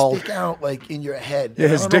Rockhold. Stick out like in your head. Yeah,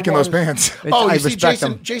 his dick in those pants. I respect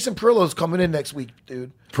him. Jason Perillo's coming in next week,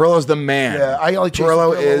 dude. Perillo's the man. Yeah, I like Jason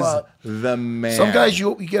Perillo Perillo is a lot. the man. Some guys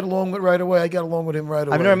you get along with right away. I got along with him right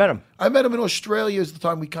away. I've never met him. I met him in Australia. Is the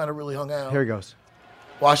time we kind of really hung out. Here he goes.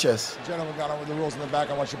 Watch this. Gentlemen, got on with the rules in the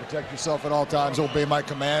back. I want you to protect yourself at all times. Obey my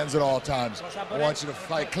commands at all times. I want you to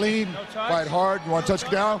fight clean, fight hard. You want to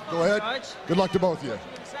touch down? Go ahead. Good luck to both of you.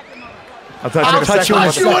 I'll touch you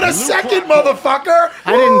in a second, motherfucker.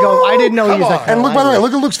 I didn't know he was like. And look, by the way,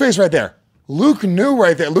 look at Luke's face right there. Luke knew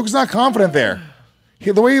right there. Luke's not confident there.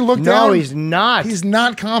 The way he looked down. No, he's not. He's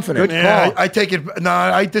not confident. Good call. I take it. No,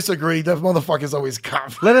 I disagree. That motherfucker's always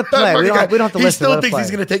confident. Let it play. We don't have to listen. He still thinks he's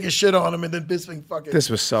going to take his shit on him, and then Bisping fucking. This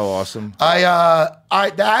was so awesome.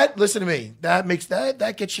 Listen to me. That makes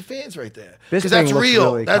that gets your fans right there. Because that's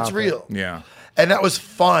real. Really that's confident. real. Yeah. And that was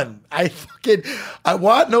fun.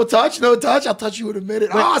 What? No touch? No touch? I'll touch you in a minute.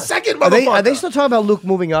 Second, motherfucker. Are they still talking about Luke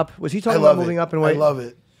moving up? Was he talking about moving up in weight? I love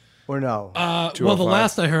it. Or no? Well, the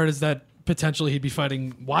last I heard is that potentially he'd be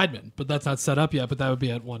fighting Weidman, but that's not set up yet. But that would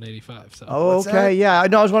be at 185. So. Oh, okay, yeah.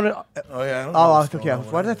 No, I was wondering. Oh, yeah. Okay.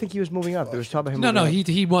 Why did I think he was moving up? There was talk about him. No.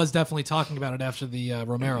 He was definitely talking about it after the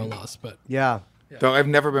Romero loss, but yeah. Though I've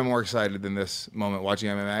never been more excited than this moment watching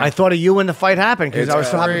MMA. I thought of you when the fight happened because I was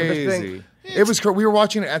crazy. talking about this thing. It was. We were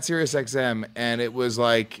watching it at SiriusXM, and it was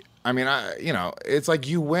like. I mean, it's like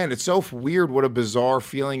you win. It's so weird what a bizarre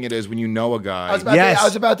feeling it is when you know a guy. I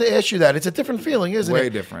was about to ask you that. It's a different feeling, isn't it? Way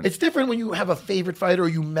different. It's different when you have a favorite fighter or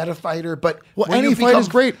you met a fighter, but any fight is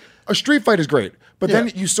great. A street fight is great. But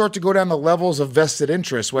then you start to go down the levels of vested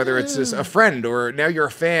interest, whether it's a friend or now you're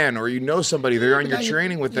a fan or you know somebh they're on your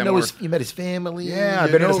training with them. You met his family. Yeah,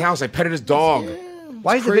 I've been in his house. I petted his dog. Yeah.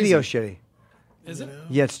 Why is the video shitty? Is it?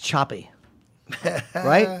 Yeah, it's choppy.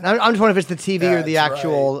 Right? I'm just wondering if it's the TV or the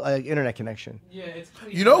actual internet connection. Yeah, it's.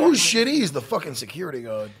 You know who's shitty? He's the fucking security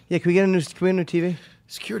guard. Yeah, can we get a new TV?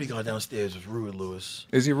 Security guard downstairs is rude, Lewis.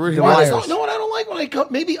 Is he rude? No, what I don't like when I come.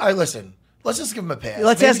 Maybe I listen. Let's just give him a pass.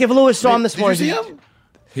 Let's ask if Lewis saw him this morning. Did you see him?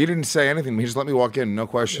 He didn't say anything. He just let me walk in, no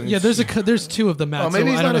questions. Yeah, there's two of them, Matt. Oh, maybe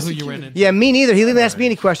so he's I don't not know a who you ran into. Yeah, me neither. He didn't ask me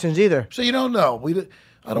any questions either. So you don't know.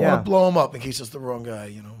 I don't want to blow him up in case it's the wrong guy.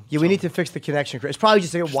 Yeah, we need to fix the connection. It's probably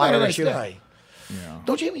just a wire issue. Guy. Yeah.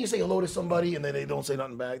 Don't you even say hello to somebody and then they don't say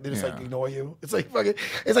nothing back? They just like ignore you. It's like fucking.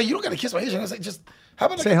 It's like you don't gotta kiss my hand. It's like just how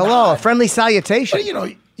about say hello, a friendly salutation. But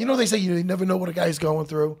you know they say you never know what a guy's going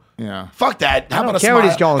through. Yeah. Fuck that. How about a care smile? what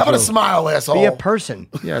he's going how about through. a smile, asshole? Be a person.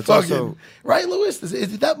 Yeah, it's also right, Lewis.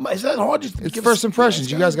 Is that hard? Just it's first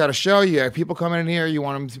impressions. You guys got a show. You have people coming in here. You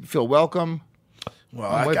want them to feel welcome.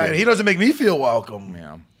 Well, that guy, he doesn't make me feel welcome.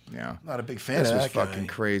 Yeah. Not a big fan. This of was that guy. fucking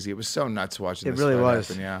crazy. It was so nuts watching. It this really fight was.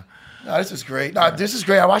 happen, yeah. No, this is great. No, this is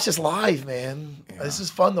great. I watched this live, man. Yeah. This is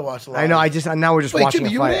fun to watch live. I know. Now we're just watching Jimmy,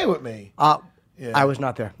 the you fight. were there with me. I was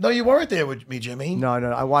not there. No, you weren't there with me, Jimmy. No.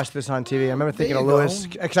 I watched this on TV. I remember thinking of Lewis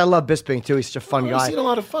because I love Bisping too. He's such a fun guy. I've seen a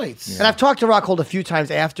lot of fights. Yeah. And I've talked to Rockhold a few times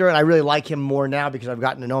after, and I really like him more now because I've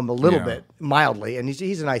gotten to know him a little bit, mildly. And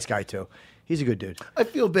he's a nice guy too. He's a good dude. I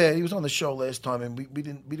feel bad. He was on the show last time, and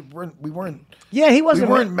we weren't. Yeah, he wasn't.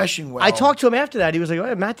 We weren't meshing well. I talked to him after that. He was like,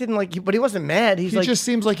 oh, Matt didn't like, but he wasn't mad. He just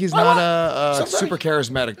seems like he's not a super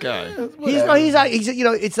charismatic guy. He's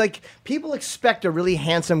it's like people expect a really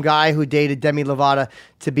handsome guy who dated Demi Lovato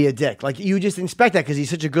to be a dick. Like you just expect that because he's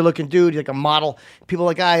such a good-looking dude. He's like a model. People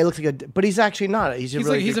are like, he looks like a, but he's actually not. He's a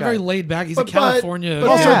very laid back. He's a California. But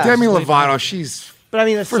also Demi Lovato, she's. But I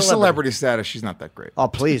mean, for celebrity status, she's not that great. Oh,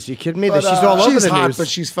 please. You kidding me? She's all over the hot, news. but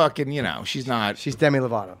she's fucking, she's not. She's Demi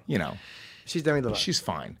Lovato. She's Demi Lovato. She's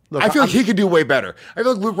fine. Look, I feel like he could do way better. I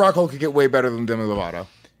feel like Luke Rockhold could get way better than Demi Lovato.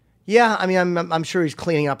 Yeah, I mean, I'm sure he's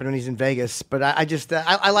cleaning up when he's in Vegas, but I just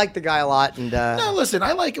I like the guy a lot. And no, listen,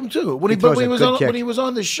 I like him too. When he was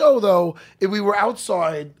on the show though, we were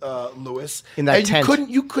outside, Lewis, in that tent.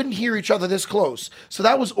 You couldn't hear each other this close, so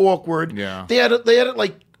that was awkward. Yeah, they had it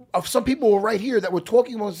like. Some people were right here that were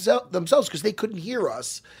talking amongst themselves because they couldn't hear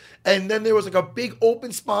us. And then there was like a big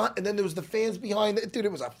open spot, and then there was the fans behind it. Dude,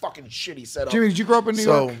 it was a fucking shitty setup. Jimmy, did you grow up in New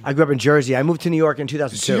York? I grew up in Jersey. I moved to New York in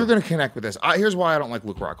 2002. So you're going to connect with this. Here's why I don't like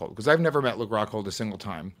Luke Rockhold, because I've never met Luke Rockhold a single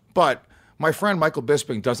time. But my friend Michael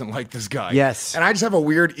Bisping doesn't like this guy. Yes. And I just have a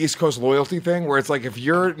weird East Coast loyalty thing where it's like if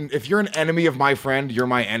you're an enemy of my friend, you're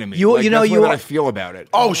my enemy. That's the way that I feel about it.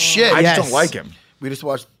 Oh, shit. I just don't like him. We just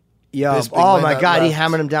watched... Yeah. Oh my God, he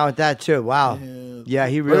hammered him down with that too. Wow. Yeah,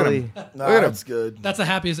 he really. Look at him. That's good. That's the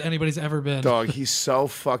happiest anybody's ever been. Dog, he's so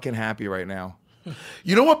fucking happy right now.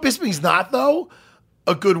 You know what Bisping's not though?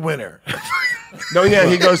 A good winner. No, yeah,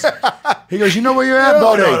 he goes. You know where you're at,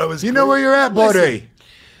 buddy. You know where you're at, buddy.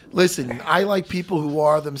 Listen, I like people who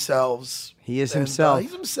are themselves. He is himself.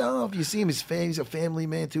 He's himself. You see him. He's a family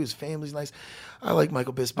man too. His family's nice. I like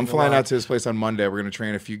Michael Bisping. I'm flying out to his place on Monday. We're going to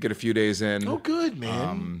train get a few days in. Oh, good,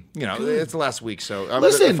 man. It's the last week, so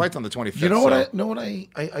listen. The fight's on the 25th. You know what?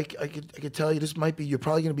 I could tell you. This might be. You're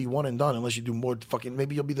probably going to be one and done unless you do more. Fucking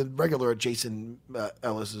maybe you'll be the regular at Jason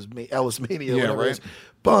Ellis Mania. Yeah, whatever right. It is.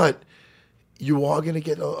 But you are going to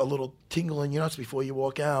get a little tingle in your nuts before you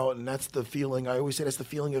walk out, and that's the feeling. I always say that's the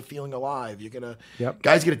feeling of feeling alive. You're gonna. Yep.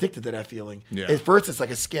 Guys get addicted to that feeling. Yeah. At first, it's like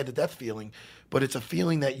a scared to death feeling, but it's a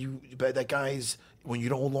feeling that guys. When you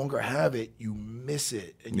no longer have it, you miss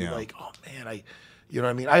it, and you're like, "Oh man, you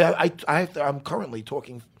know what I mean." I'm currently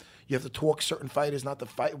talking. You have to talk certain fighters not to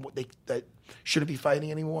fight that shouldn't be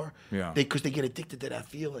fighting anymore. Yeah, because they get addicted to that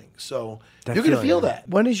feeling. So you're gonna feel that.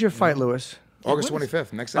 When is your fight, Lewis? August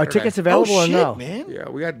 25th, next Saturday. Are tickets available or no? Man? Yeah,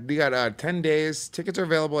 we got 10 days. Tickets are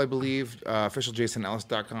available, I believe.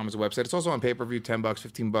 OfficialJasonEllis.com is a website. It's also on pay-per-view, $10,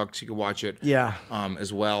 $15. You can watch it. Yeah.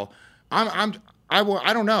 As well. I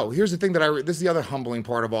don't know. Here's the thing this is the other humbling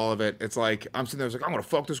part of all of it. It's like, I'm sitting there, I'm going to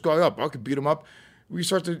fuck this guy up. I could beat him up. We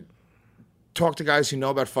start to talk to guys who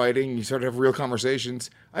know about fighting. You start to have real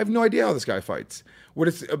conversations. I have no idea how this guy fights. What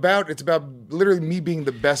it's about literally me being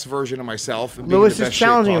the best version of myself. And Lewis being the is best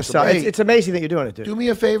challenging himself. It's amazing that you're doing it, dude. Do me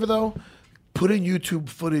a favor, though. Put in YouTube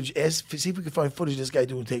footage. See if we can find footage of this guy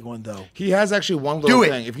doing Taekwondo. He has actually one little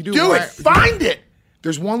thing. If you do it. Find it.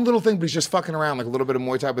 There's one little thing, but he's just fucking around, like a little bit of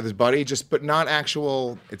Muay Thai with his buddy, but not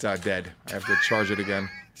actual. It's dead. I have to charge it again.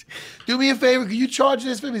 Do me a favor. Can you charge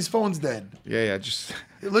this for me? His phone's dead. Yeah. Just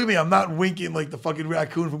look at me. I'm not winking like the fucking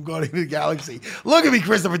raccoon from Guardians of the Galaxy. Look at me,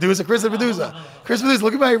 Chris the producer. Chris,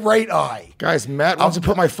 look at my right eye. Guys, Matt wants to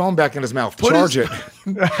put my phone back in his mouth. Charge it.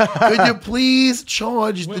 Could you please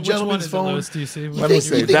charge the gentleman's phone? Which one is it, Lewis, do you see? Let me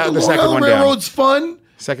see. The Long second Island one Railroad's fun.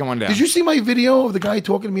 Second one down. Did you see my video of the guy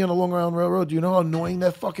talking to me on the Long Island Railroad? Do you know how annoying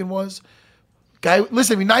that fucking was? Guy,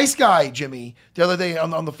 listen, nice guy, Jimmy, the other day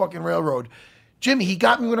on the fucking railroad. Jimmy, he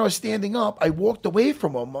got me when I was standing up. I walked away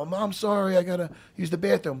from him. I'm sorry, I got to use the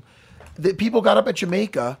bathroom. The people got up at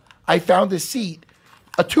Jamaica. I found a seat,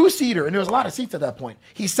 a two-seater, and there was a lot of seats at that point.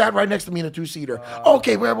 He sat right next to me in a two-seater.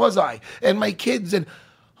 Okay, where was I? And my kids, and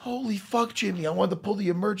holy fuck, Jimmy, I wanted to pull the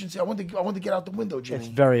emergency. I wanted to get out the window, Jimmy. It's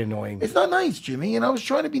very annoying. It's not nice, Jimmy, and I was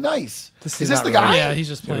trying to be nice. Is this the guy? Yeah, he's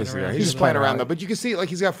just playing around. He's just playing around, though. But you can see, like,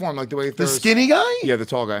 he's got form, like the way he throws. The skinny guy? Yeah, the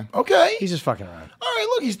tall guy. Okay. He's just fucking around. All right,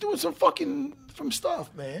 look, he's doing some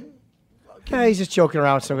stuff, man. Yeah, he's just joking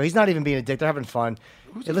around. He's not even being a dick. They're having fun.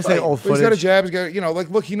 It looks like old footage. He's got a jab. He's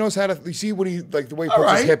got, look, he knows how to. You see what he the way he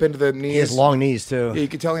puts his hip into the knees. He has long knees too. Yeah, you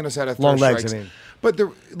can tell he knows how to throw long legs. strikes. I mean, but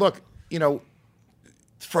look,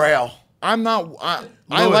 it's frail. I'm not.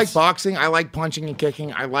 I like boxing. I like punching and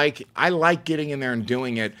kicking. I like getting in there and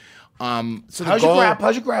doing it. So how's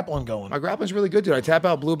your grappling going? My grappling's really good, dude. I tap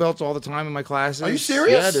out blue belts all the time in my classes. Are you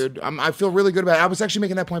serious? Yeah, dude. I feel really good about it. I was actually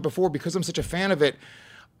making that point before because I'm such a fan of it.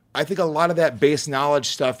 I think a lot of that base knowledge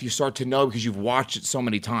stuff you start to know because you've watched it so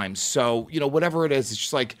many times. So, whatever it is, it's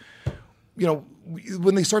just like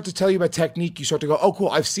when they start to tell you about technique, you start to go, oh, cool,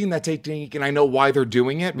 I've seen that technique and I know why they're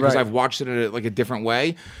doing it because I've watched it in a different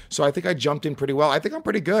way. So I think I jumped in pretty well. I think I'm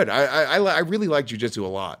pretty good. I really like jiu-jitsu a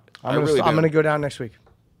lot. I'm going to go down next week.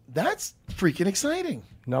 That's freaking exciting.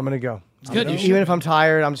 No, I'm going to go. It's good. Even if I'm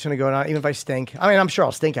tired, I'm just going to go down. Even if I stink. I mean, I'm sure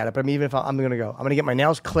I'll stink at it, but even if I'm going to go. I'm going to get my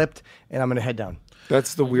nails clipped and I'm going to head down.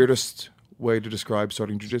 That's the weirdest way to describe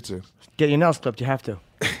starting jiu-jitsu. Get your nails clipped. You have to.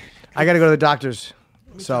 I got to go to the doctor's.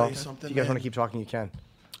 So if you guys want to keep talking, you can.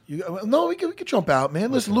 No, we could jump out,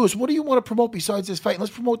 man. Listen, Lewis, what do you want to promote besides this fight?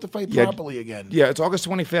 Let's promote the fight properly again. Yeah, it's August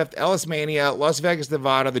 25th, Ellis Mania, Las Vegas,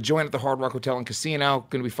 Nevada, the Joint at the Hard Rock Hotel and Casino.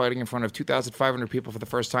 Going to be fighting in front of 2,500 people for the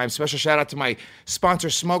first time. Special shout out to my sponsor,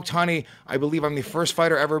 Smoked Honey. I believe I'm the first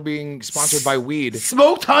fighter ever being sponsored by weed.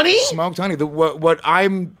 Smoked Honey? Smoked Honey. What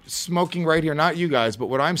I'm smoking right here, not you guys, but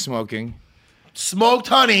what I'm smoking. Smoked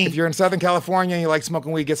honey. If you're in Southern California and you like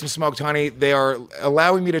smoking weed, get some smoked honey. They are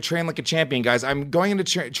allowing me to train like a champion, guys. I'm going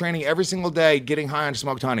into training every single day, getting high on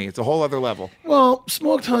smoked honey. It's a whole other level. Well,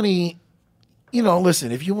 smoked honey,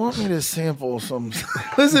 listen, if you want me to sample some,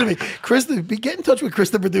 listen to me. Krista, get in touch with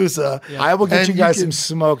Chris, the producer. Yeah. I will get you guys some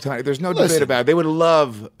smoked honey. There's no debate about it. They would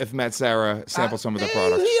love if Matt Sarah sampled some of the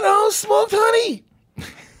products. Smoked honey.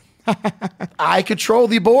 I control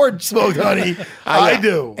the board, Smoked Honey. I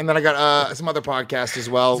do. And then I got some other podcasts as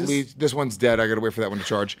well. This one's dead. I got to wait for that one to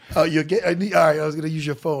charge. Oh, all right, I was going to use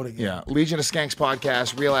your phone again. Yeah. Legion of Skanks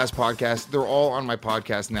podcast, Real Ass podcast. They're all on my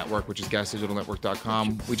podcast network, which is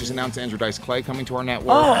gasdigitalnetwork.com. We just announced Andrew Dice Clay coming to our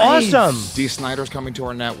network. Oh, awesome. Dee Snider's coming to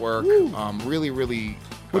our network. Really, really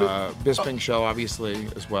Bisping show, obviously,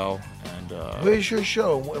 as well. And where's your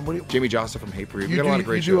show? Jamie Josta from Hate Breed. We got a lot of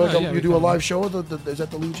great shows. You do a live show? Is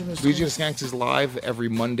that the Legion of Skanks? Legion of Skanks is live every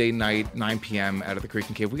Monday night, 9 p.m. out of the Creek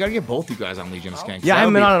and Cave. We got to get both you guys on Legion of Skanks. Yeah, I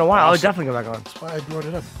haven't been on in a while. I'll definitely go back on. That's why I brought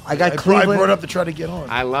it up. I brought it up to try to get on.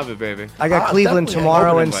 I love it, baby. I got Cleveland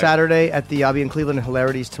tomorrow and Saturday I'll be in Cleveland and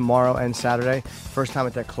Hilarities tomorrow and Saturday. First time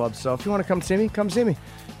at that club. So if you want to come see me, come see me.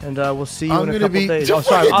 And we'll see you in a couple days. Oh,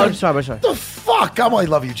 sorry. Sorry. The fuck? I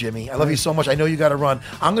love you, Jimmy. I love you so much. I know you got to run.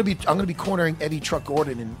 I'm gonna be cornering Eddie Truck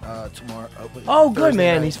Gordon in tomorrow. Good, Thursday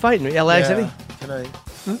man. night. He's fighting me. Alex, Eddie. Tonight.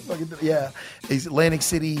 Yeah. He's Atlantic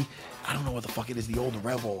City. I don't know what the fuck it is. The Old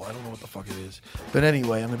Rebel. I don't know what the fuck it is. But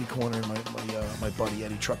anyway, I'm gonna be cornering my buddy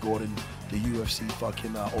Eddie Truck Gordon, the UFC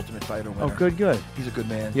fucking Ultimate Fighter winner. Oh, good. He's a good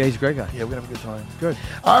man. Yeah, he's a great guy. Yeah, we're gonna have a good time. Good.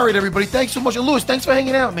 All right, everybody. Thanks so much. And Lewis, thanks for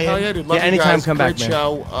hanging out, man. Oh yeah, dude. Love you anytime. Guys. Come Great back, man.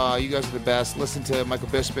 show. You guys are the best. Listen to Michael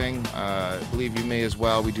Bisping. Believe you me as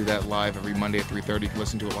well. We do that live every Monday at 3:30. You can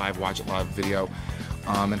listen to it live, watch it live, video.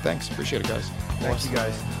 And thanks. Appreciate it, guys. Thank you,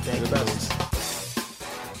 guys. Thank you, best.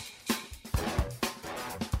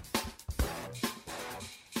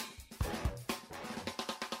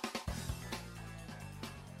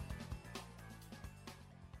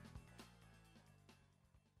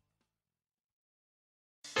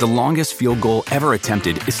 The longest field goal ever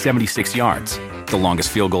attempted is 76 yards. The longest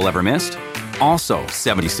field goal ever missed? Also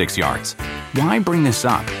 76 yards. Why bring this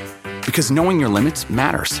up? Because knowing your limits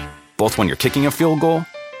matters, both when you're kicking a field goal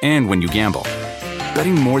and when you gamble.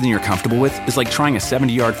 Betting more than you're comfortable with is like trying a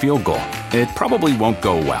 70-yard field goal. It probably won't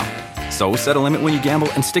go well. So set a limit when you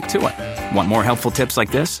gamble and stick to it. Want more helpful tips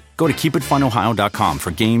like this? Go to keepitfunohio.com for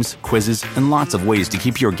games, quizzes, and lots of ways to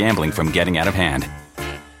keep your gambling from getting out of hand.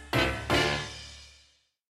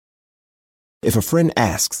 If a friend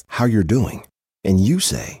asks how you're doing, and you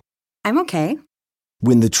say, I'm okay.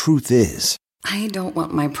 When the truth is, I don't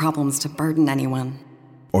want my problems to burden anyone.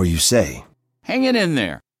 Or you say, hang it in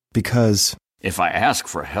there. Because if I ask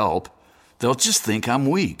for help, they'll just think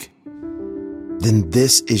I'm weak. Then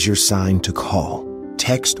this is your sign to call,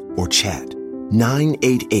 text, or chat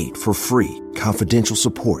 988 for free, confidential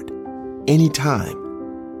support.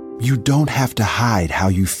 Anytime. You don't have to hide how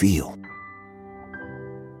you feel.